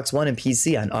Xbox One and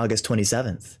PC on August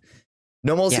 27th.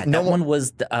 One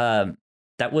was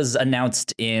that was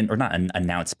announced in, or not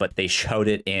announced, but they showed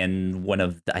it in one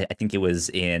of the, I think it was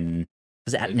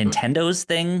at Nintendo's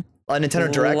thing?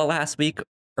 Nintendo Direct last week,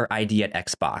 or ID at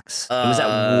Xbox. It was at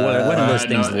one of those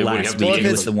things last week. It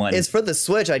was the one. It's for the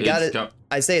Switch.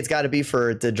 I say it's got to be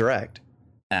for the Direct.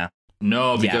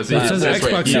 No, because it says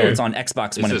Xbox here. No, it's on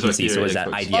Xbox One and PC, so it's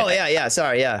at ID. Oh yeah,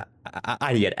 sorry, yeah.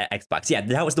 ID at Xbox. Yeah,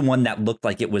 that was the one that looked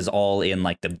like it was all in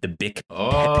like the big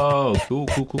cool.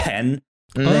 pen.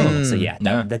 So yeah,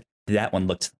 that one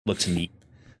looks neat.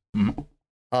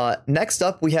 Next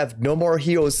up, we have No More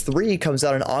Heroes 3 comes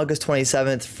out on August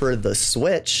 27th for the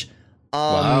Switch.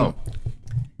 Wow.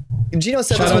 Gino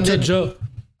said Shout this out one to did. Joe.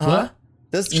 Huh?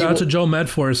 What? Shout out to Joe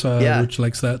Medforce, Yeah. which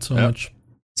likes that so much.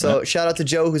 So shout out to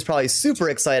Joe, who's probably super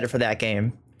excited for that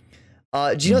game.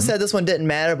 Gino said this one didn't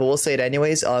matter, but we'll say it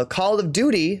anyways. Call of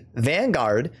Duty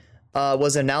Vanguard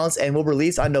was announced and will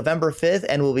release on November 5th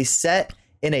and will be set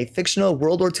in a fictional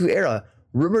World War II era,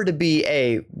 rumored to be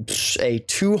a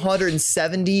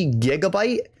 270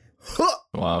 gigabyte.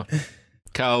 Wow.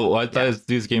 Kyle, what does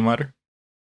this game matter?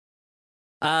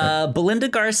 Belinda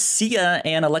Garcia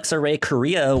and Alexa Ray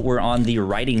Correa were on the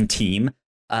writing team.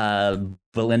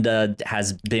 Belinda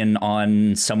has been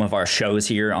on some of our shows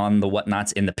here on the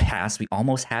Whatnots in the past. We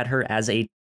almost had her as a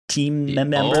team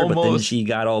member, but then she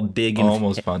got all big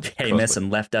and famous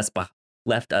and left us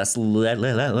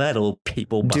little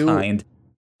people behind.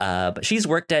 But she's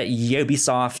worked at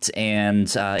Ubisoft and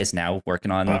is now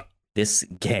working on this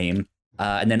game.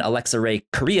 And then Alexa Ray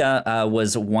Correa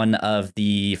was one of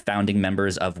the founding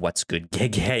members of What's Good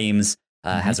Games,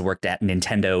 has worked at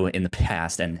Nintendo in the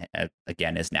past, and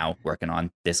again is now working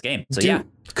on this game. So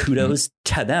kudos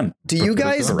to them. Do you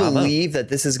guys believe that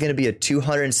this is going to be a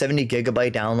 270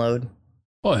 gigabyte download?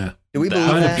 Oh, yeah. Do we believe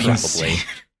that? Probably.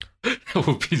 That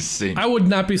would be insane. I would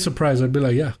not be surprised. I'd be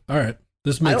like, yeah, all right.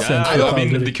 This makes sense. I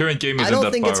mean, the current game isn't I that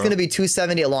don't think far it's going to be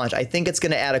 270 at launch. I think it's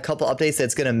going to add a couple updates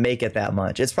that's going to make it that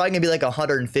much. It's probably going to be like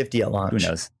 150 at launch. Who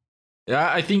knows?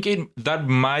 Yeah, I think if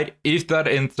that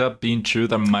ends up being true,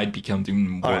 that might be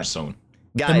counting Warzone.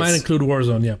 Guys, It might include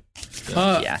Warzone,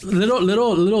 yeah.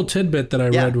 Little tidbit that I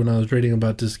read when I was reading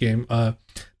about this game.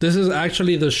 This is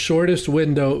actually the shortest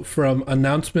window from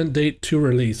announcement date to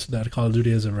release that Call of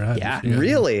Duty has ever had. Yeah.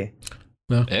 Really?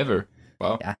 No. Ever?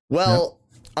 Wow. Yeah. Well,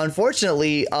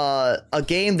 unfortunately, a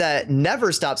game that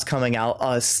never stops coming out,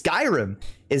 Skyrim,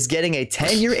 is getting a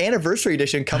 10-year anniversary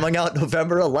edition coming out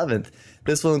November 11th.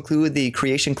 This will include the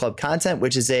Creation Club content,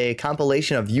 which is a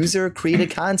compilation of user-created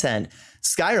content.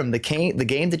 Skyrim, the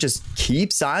game that just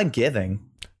keeps on giving.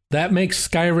 That makes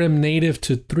Skyrim native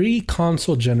to 3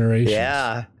 console generations.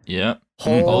 Yeah. Yeah.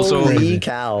 Holy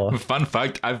cow. Fun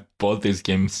fact, I've bought this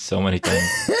game so many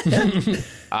times.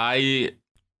 I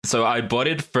bought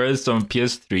it first on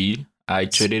PS3. I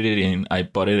traded it in. I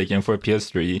bought it again for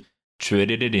PS3.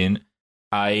 Traded it in.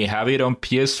 I have it on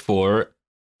PS4.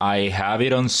 I have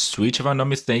it on Switch, if I'm not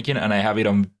mistaken, and I have it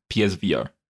on PSVR.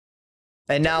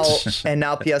 And now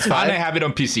PS5. And I have it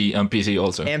on PC. On PC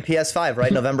also. And PS5,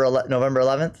 right? November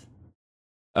 11th.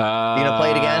 You gonna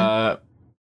play it again? Are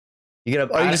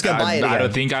you just gonna buy it again?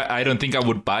 I don't think I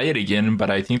would buy it again,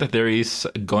 but I think that there is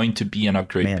going to be an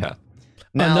upgrade path.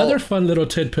 Now, another fun little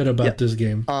tidbit about this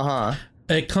game.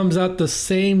 It comes out the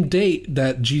same date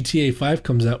that GTA 5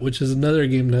 comes out, which is another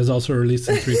game that is also released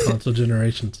in 3 console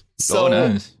generations. So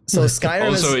nice. So Skyrim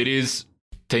also it is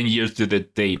 10 years to the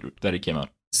date that it came out.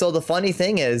 So the funny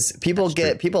thing is, people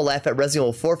laugh at Resident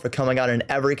Evil 4 for coming out on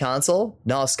every console.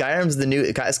 No, Skyrim's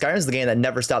the game that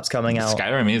never stops coming out.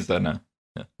 Skyrim is that now.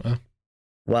 Yeah.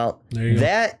 Well,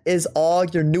 that is all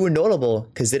your new and notable,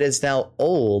 because it is now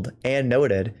old and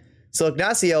noted. So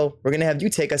Ignacio, we're gonna have you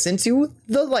take us into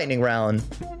the lightning round.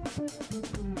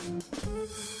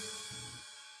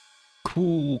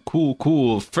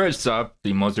 Cool. First up,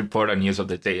 the most important news of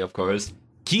the day, of course.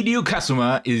 Kiryu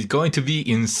Kazuma is going to be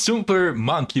in Super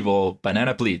Monkey Ball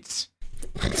Banana Blitz.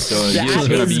 So that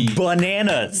is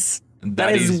bananas.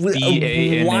 That is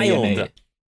BANANA. wild.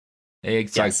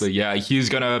 Exactly. Yes. Yeah, he's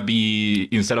gonna be,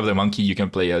 instead of the monkey, you can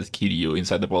play as Kiryu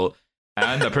inside the ball.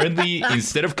 And apparently,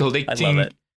 instead of collecting,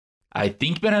 I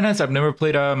think bananas, I've never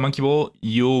played a monkey ball,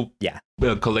 you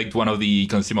collect one of the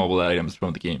consumable items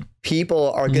from the game.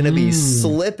 People are going to be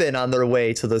slipping on their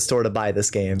way to the store to buy this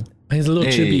game. He's a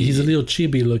little chibi. He's a little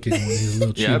chibi looking. He's a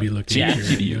little chibi looking.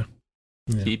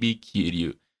 Chibi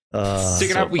Kiryu.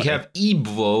 Second up, we have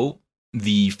Evo,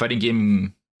 the fighting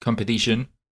game competition,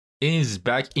 is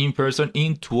back in person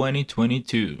in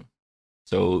 2022.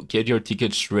 So get your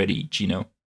tickets ready, Gino.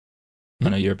 I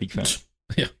know you're a big fan.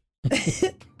 Yeah.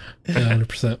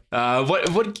 100%.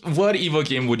 What Evo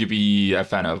game would you be a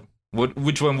fan of?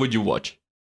 Which one would you watch?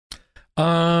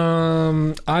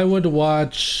 I would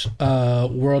watch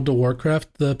World of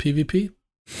Warcraft, the PvP.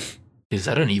 Is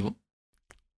that an Evo?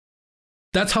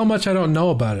 That's how much I don't know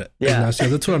about it. Yeah, Ignacio.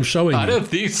 That's what I'm showing you. I don't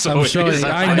think so. I'm showing.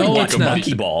 I know it's not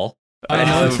monkey ball. I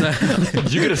know it's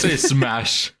not. You're gonna say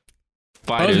Smash.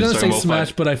 Fighters, I was gonna say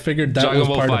Smash, but I figured that was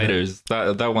part Fighters. Of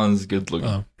it. That one's good looking.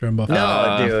 Oh, Dragon Ball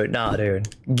Fighters. No, dude.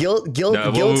 Guilty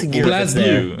Gear.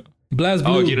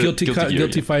 BlazBlue.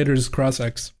 Guilty Fighters Cross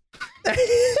X.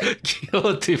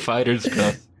 Guilty Fighters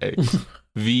Cross X.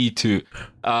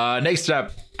 V2. Next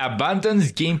up,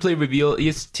 Abandon's gameplay reveal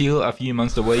is still a few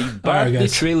months away, but the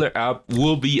trailer app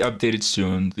will be updated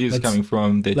soon. This is coming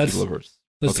from the developers.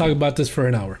 Let's talk about this for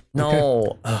an hour.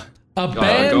 No. Okay?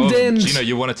 Abandoned. Gino,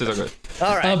 you wanted to talk about it.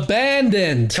 All right.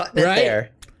 Abandoned. Right? There.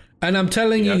 And I'm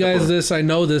telling you guys this. I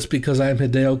know this because I'm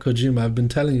Hideo Kojima. I've been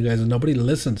telling you guys, and nobody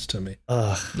listens to me.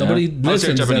 Nobody listens. How's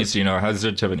your Japanese, Gino? How's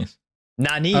your Japanese?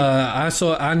 Nani?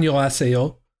 Aso anyo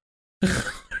aseo.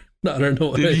 I don't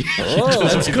know.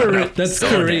 That's Korean. That's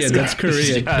Korean. That's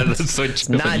Korean. Yeah, that's so Japanese.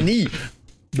 Nani?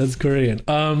 That's Korean.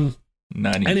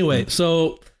 Nani. Anyway,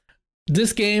 so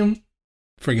this game,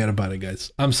 forget about it,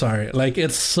 guys. I'm sorry. Like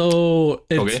it's so.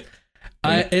 It's,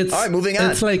 it's all right. Moving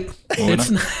on. It's like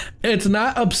it's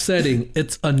not upsetting.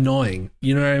 It's annoying.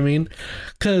 You know what I mean?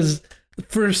 Because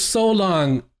for so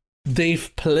long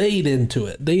they've played into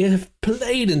it. They have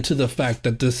played into the fact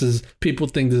that this is people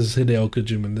think this is Hideo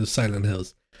Kojima and this is Silent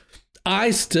Hills.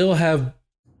 I still have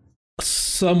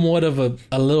somewhat of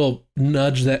a little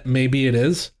nudge that maybe it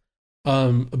is,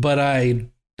 but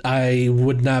I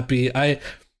would not be.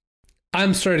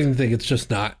 I'm starting to think it's just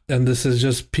not, and this is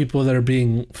just people that are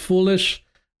being foolish.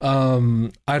 I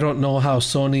don't know how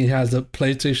Sony has a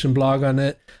PlayStation blog on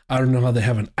it. I don't know how they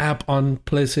have an app on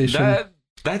PlayStation.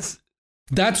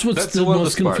 That's what's the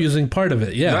most confusing part of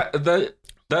it. Yeah,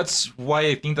 that's why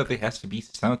I think that there has to be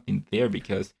something there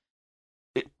because.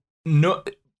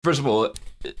 First of all,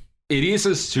 it is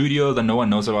a studio that no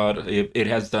one knows about. It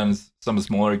has done some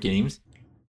smaller games.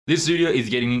 This studio is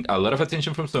getting a lot of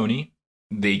attention from Sony.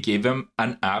 They gave them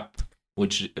an app,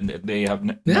 which they have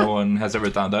no one has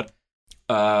ever done that.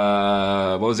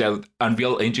 What was that?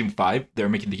 Unreal Engine 5. They're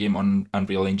making the game on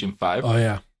Unreal Engine 5. Oh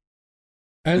yeah.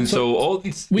 And so all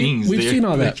these things we've seen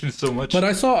all that so much. But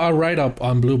I saw a write up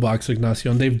on Blue Box,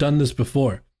 Ignacio, and they've done this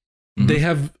before. Mm-hmm. They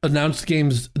have announced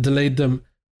games, delayed them,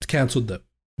 canceled them.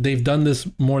 They've done this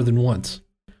more than once.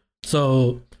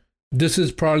 So this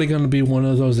is probably going to be one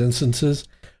of those instances.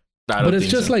 But it's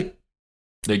just like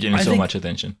they're getting so much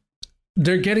attention.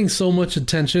 They're getting so much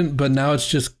attention, but now it's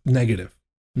just negative.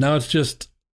 Now it's just,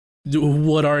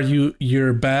 what are you?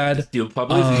 You're bad. Still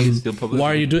publicity.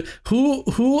 Why are you doing?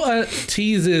 Who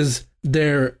teases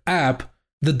their app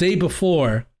the day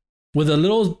before with a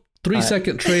little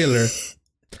 3-second trailer,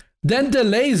 then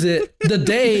delays it the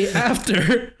day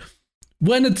after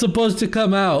when it's supposed to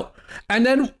come out, and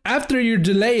then after you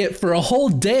delay it for a whole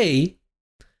day,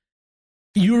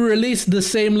 you release the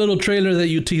same little trailer that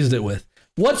you teased it with.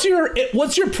 What's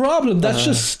your problem? That's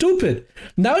just stupid.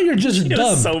 Now you're just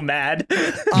dumb. So mad.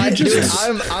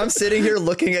 I'm sitting here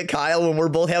looking at Kyle when we're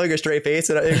both having a straight face,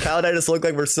 and Kyle and I just look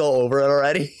like we're so over it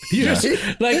already.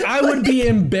 Like I would be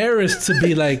embarrassed to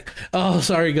be like, oh,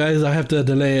 sorry guys, I have to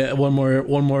delay it one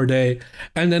more day,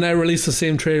 and then I release the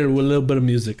same trailer with a little bit of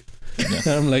music. Yeah. And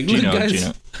I'm like, Gino,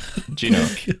 guys. Gino,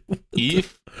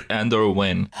 if and or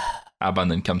when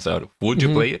Abandon comes out, would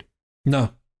you play it?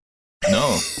 No.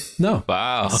 No.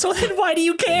 Wow. So then why do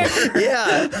you care?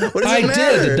 Yeah. What does it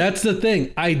matter? did. That's the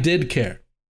thing. I did care.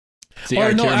 See,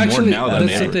 I care more now than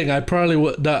that's ever. the thing. I probably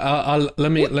would.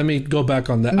 Let me go back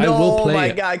on that. I will play it. Oh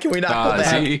my god! Can we not go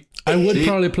back? I would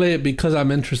probably play it because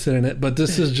I'm interested in it, but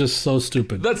this is just so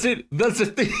stupid. That's it. That's the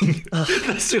thing.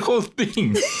 That's the whole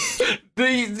thing.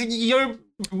 You're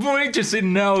more interested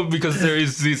now because there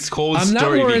is this whole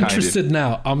story behind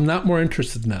it. I'm not more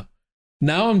interested now.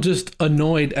 Now I'm just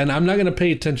annoyed, and I'm not going to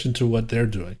pay attention to what they're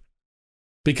doing.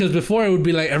 Because before it would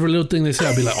be like every little thing they say,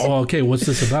 I'd be like, oh, okay, what's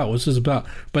this about?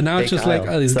 But now it's just Kyle, like,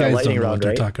 oh, these guys don't know what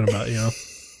they're talking about, you know?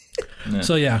 Yeah.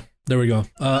 So yeah, there we go.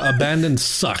 Abandoned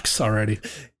sucks already.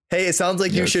 Hey, it sounds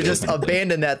like you should just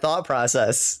abandon that thought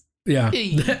process. Yeah.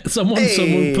 Someone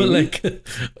put like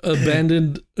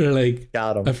abandoned or like,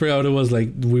 got him. I forgot what it was, like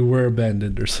we were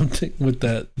abandoned or something with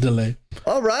that delay.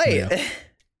 All right.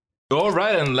 All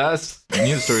right, and last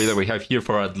news story that we have here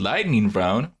for our lightning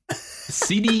round.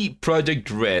 CD Projekt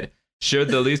Red shared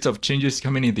the list of changes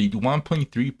coming in the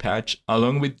 1.3 patch,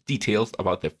 along with details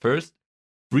about the first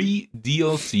free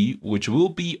DLC, which will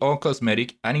be all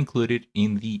cosmetic and included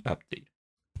in the update.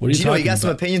 What are you talking about? You got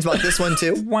some opinions about this one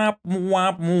too? What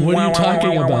are you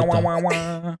talking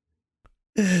about?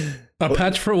 A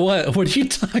patch for what? What are you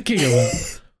talking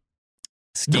about?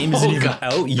 This game isn't even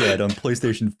out yet on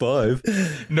PlayStation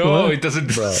 5. No, it doesn't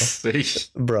say.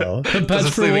 Bro. It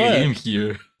doesn't say the game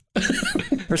here.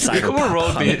 For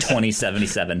Cyberpunk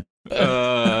 2077.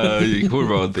 Who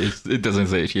wrote this? It doesn't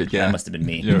say it yet. Yeah, that must have been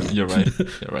me. You're right.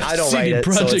 I don't write it,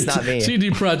 so it's not me. CD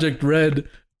Projekt Red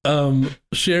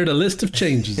shared a list of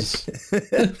changes.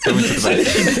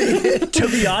 To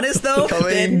be honest, though,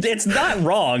 it's not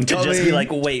wrong to just be like,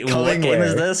 "Wait, what game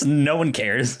is this?" No one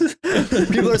cares.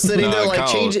 People are sitting there like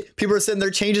Kyle. People are sitting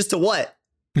there. Changes to what?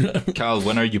 Kyle,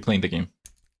 when are you playing the game?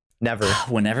 Never.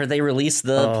 Whenever they release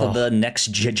the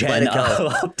next gen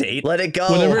update, Let it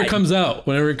go. Whenever it comes out.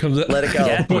 Whenever it comes out. Let it go.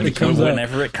 Yeah, When it comes out.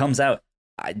 whenever it comes out.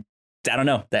 I don't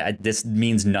know. This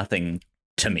means nothing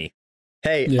to me.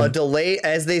 Hey, Yeah. a delay,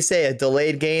 as they say, a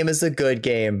delayed game is a good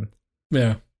game.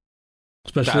 Yeah. I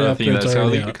Especially don't after think it's that's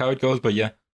already out. how it goes, but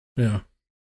yeah. Yeah.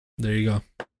 There you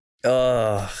go.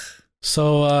 Ugh.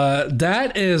 So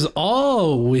that is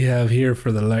all we have here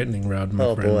for the lightning round, my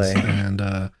Oh, friends. boy.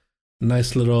 And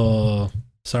nice little.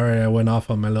 Sorry, I went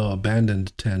off on my little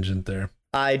abandoned tangent there.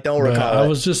 I don't But recall. I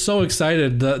was just so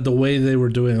excited the way they were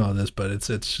doing all this, but it's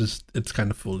kind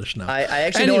of foolish now. I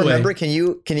actually Anyway. don't remember. Can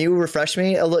you refresh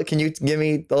me a little? Can you give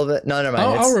me a little bit? No, never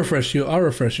mind. I'll refresh you.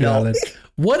 No. Alan.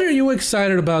 What are you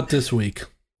excited about this week?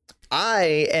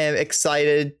 I am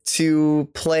excited to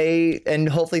play and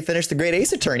hopefully finish the Great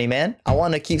Ace Attorney, man. I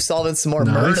want to keep solving some more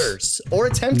Nice. murders or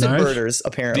attempted Nice. murders.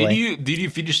 Apparently, Did you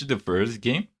finish the first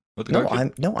game? With the no,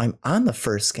 card kit? I'm on the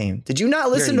first game. Did you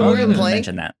not listen to You're what not I'm gonna playing?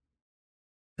 mention that.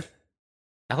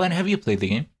 Alan, have you played the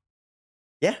game?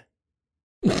 Yeah,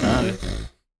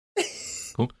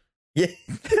 Cool. yeah.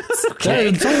 Hey,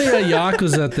 it's only a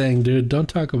Yakuza thing, dude. Don't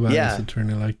talk about Yeah. this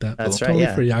attorney like that. That's It's right, only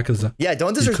yeah. for Yakuza. Yeah,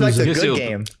 don't disrespect Yakuza. a Yes, good you-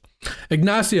 game.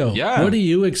 Ignacio, Yeah. what are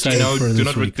you excited You know, for do this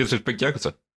not week? disrespect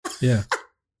Yakuza. Yeah.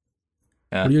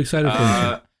 Yeah. What are you excited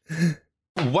for?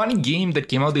 One game that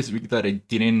came out this week that I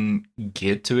didn't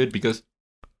get to it because,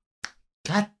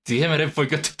 god damn it, I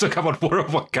forgot to talk about War of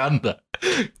Wakanda.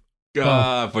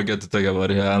 I forgot to talk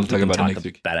about it. I'll talk about it next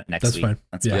week. About it next That's week. fine.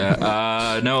 That's Yeah. fine.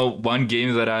 Yeah. No, one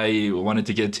game that I wanted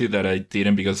to get to that I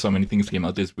didn't because so many things came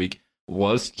out this week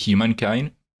was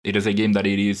Humankind. It is a game that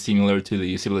it is similar to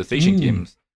the Civilization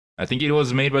games. I think it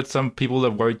was made by some people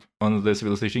that worked on the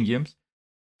Civilization games.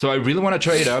 So I really want to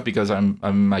try it out because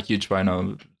I'm a huge fan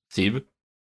of Civ.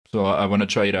 So I want to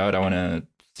try it out. I want to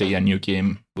see a new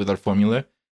game with our formula.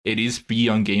 It is free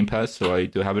on Game Pass, so I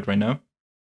do have it right now.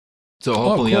 So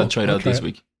hopefully cool. I'll try it I'll out try this it.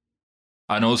 week.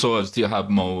 And also I still have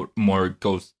more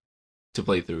Ghosts to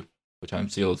play through, which I'm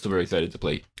still super excited to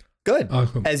play. Good,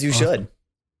 Awesome. as you Awesome. should.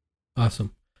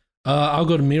 Awesome. I'll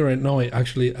go to me right now. Wait,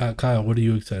 actually, Kyle, what are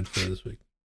you excited for this week?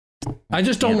 I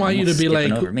just don't Yeah, want you to almost be skipping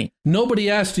like, over me. nobody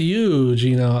asked you,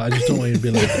 Gino. I just don't want you to be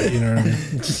like that, you know what I mean?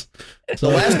 The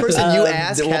last person you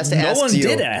ask well, has to no ask one you.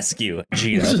 did ask you,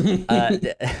 Gino.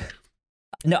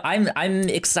 No, I'm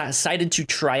excited to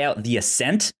try out The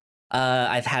Ascent.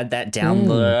 I've had that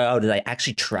downloaded. I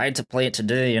actually tried to play it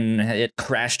today, and it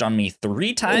crashed on me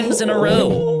 3 times in a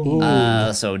row.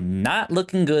 Ooh. So not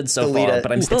looking good so Delete far. it.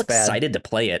 But I'm still It's bad. excited to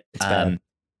play it. It's bad.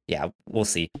 Yeah, we'll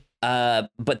see.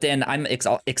 But then I'm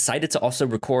excited to also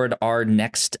record our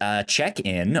next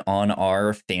check-in on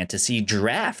our fantasy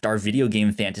draft, our video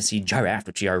game fantasy draft,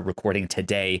 which we are recording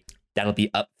today. That'll be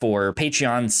up for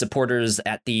Patreon supporters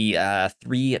at the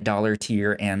 $3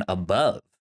 tier and above.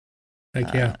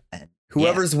 Heck yeah. And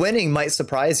Whoever's winning might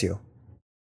surprise you.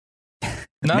 Not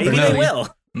maybe really. they will.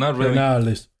 Not For really. now, at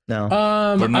least. No.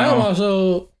 For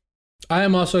now. I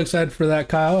am also excited for that,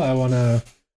 Kyle.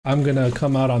 I'm gonna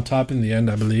come out on top in the end,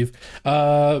 I believe.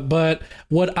 But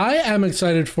what I am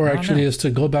excited for actually is to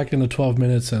go back into 12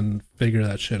 minutes and figure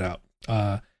that shit out.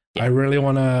 I really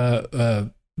want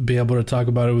to be able to talk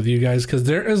about it with you guys because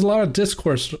there is a lot of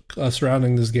discourse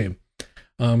surrounding this game.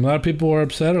 A lot of people were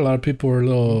upset. A lot of people were a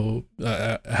little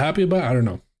happy about it. I don't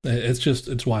know.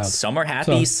 It's wild. Some are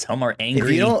happy, some are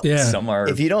angry, Yeah. some are.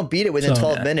 If you don't beat it within So-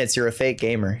 12 minutes, you're a fake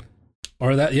gamer.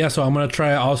 Or that, yeah. So I'm gonna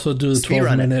try also do the Speed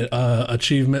run 12-minute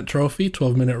achievement trophy,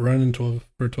 12-minute run in 12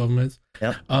 minutes.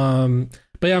 Yep.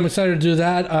 But yeah, I'm excited to do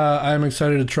that. I'm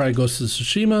excited to try Ghost of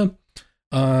Tsushima.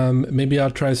 Maybe I'll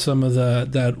try some of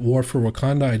that War for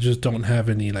Wakanda. I just don't have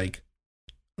any like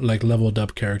leveled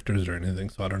up characters or anything,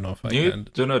 so I don't know if I You can.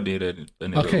 do not need any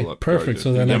Okay, level up perfect. characters.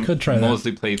 So then You I could try that.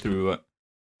 mostly play through.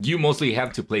 You mostly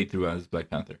have to play through as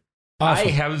Black Panther. Awesome.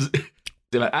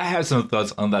 I have some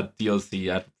thoughts on that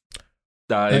DLC.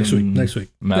 Next week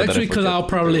because I'll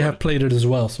probably have played it as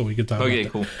well, so we could talk. Okay,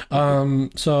 about cool.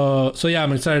 that. So yeah,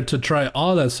 I'm excited to try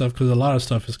all that stuff because a lot of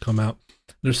stuff has come out.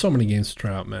 There's so many games to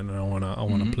try out, man, and I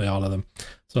wanna play all of them.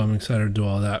 So I'm excited to do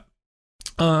all that.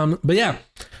 But yeah.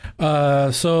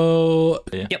 So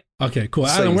Yep. Okay, cool.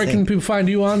 So Alan, you where can think- people find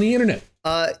you on the internet?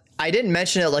 I I didn't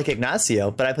mention it like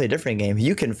Ignacio, but I play a different game.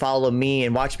 You can follow me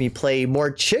and watch me play more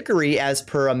Chicory as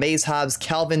per Amaze Hobbs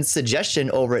Calvin's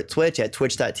suggestion over at Twitch at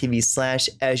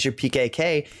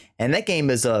twitch.tv/AzurePKK. And that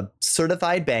game is a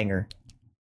certified banger.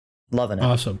 Loving it.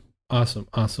 Awesome.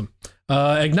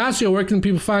 Ignacio, where can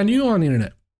people find you on the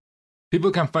internet?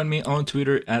 People can find me on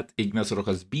Twitter at Ignacio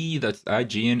Rojas B. That's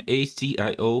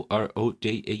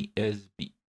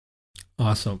IGNACIOROJASB.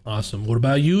 Awesome. What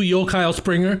about you, Yo Kyle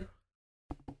Springer?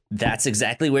 That's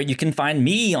exactly where you can find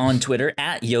me on Twitter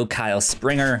at Yo Kyle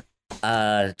Springer.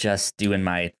 Just doing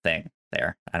my thing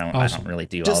there. I don't really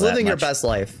do just all that living your much. best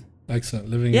life. Excellent.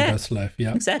 Living your best life.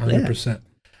 Yeah, exactly. 100%.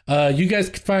 You guys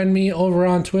can find me over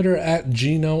on Twitter at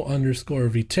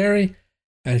Gino_Viteri.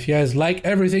 And if you guys like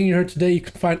everything you heard today, you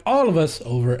can find all of us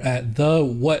over at The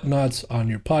Whatnots on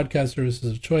your podcast services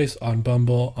of choice, on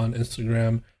Bumble, on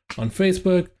Instagram, on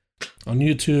Facebook, on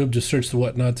YouTube. Just search The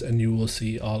Whatnots and you will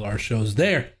see all our shows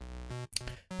there.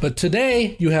 But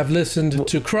today you have listened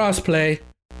to Crossplay,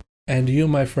 and you,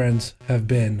 my friends, have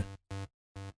been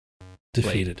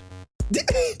defeated.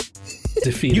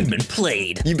 Defeated. You've been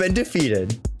played. You've been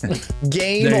defeated.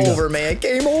 Game over, man.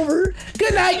 Game over.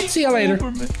 Good night. See you later.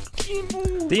 Game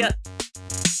over. Yeah.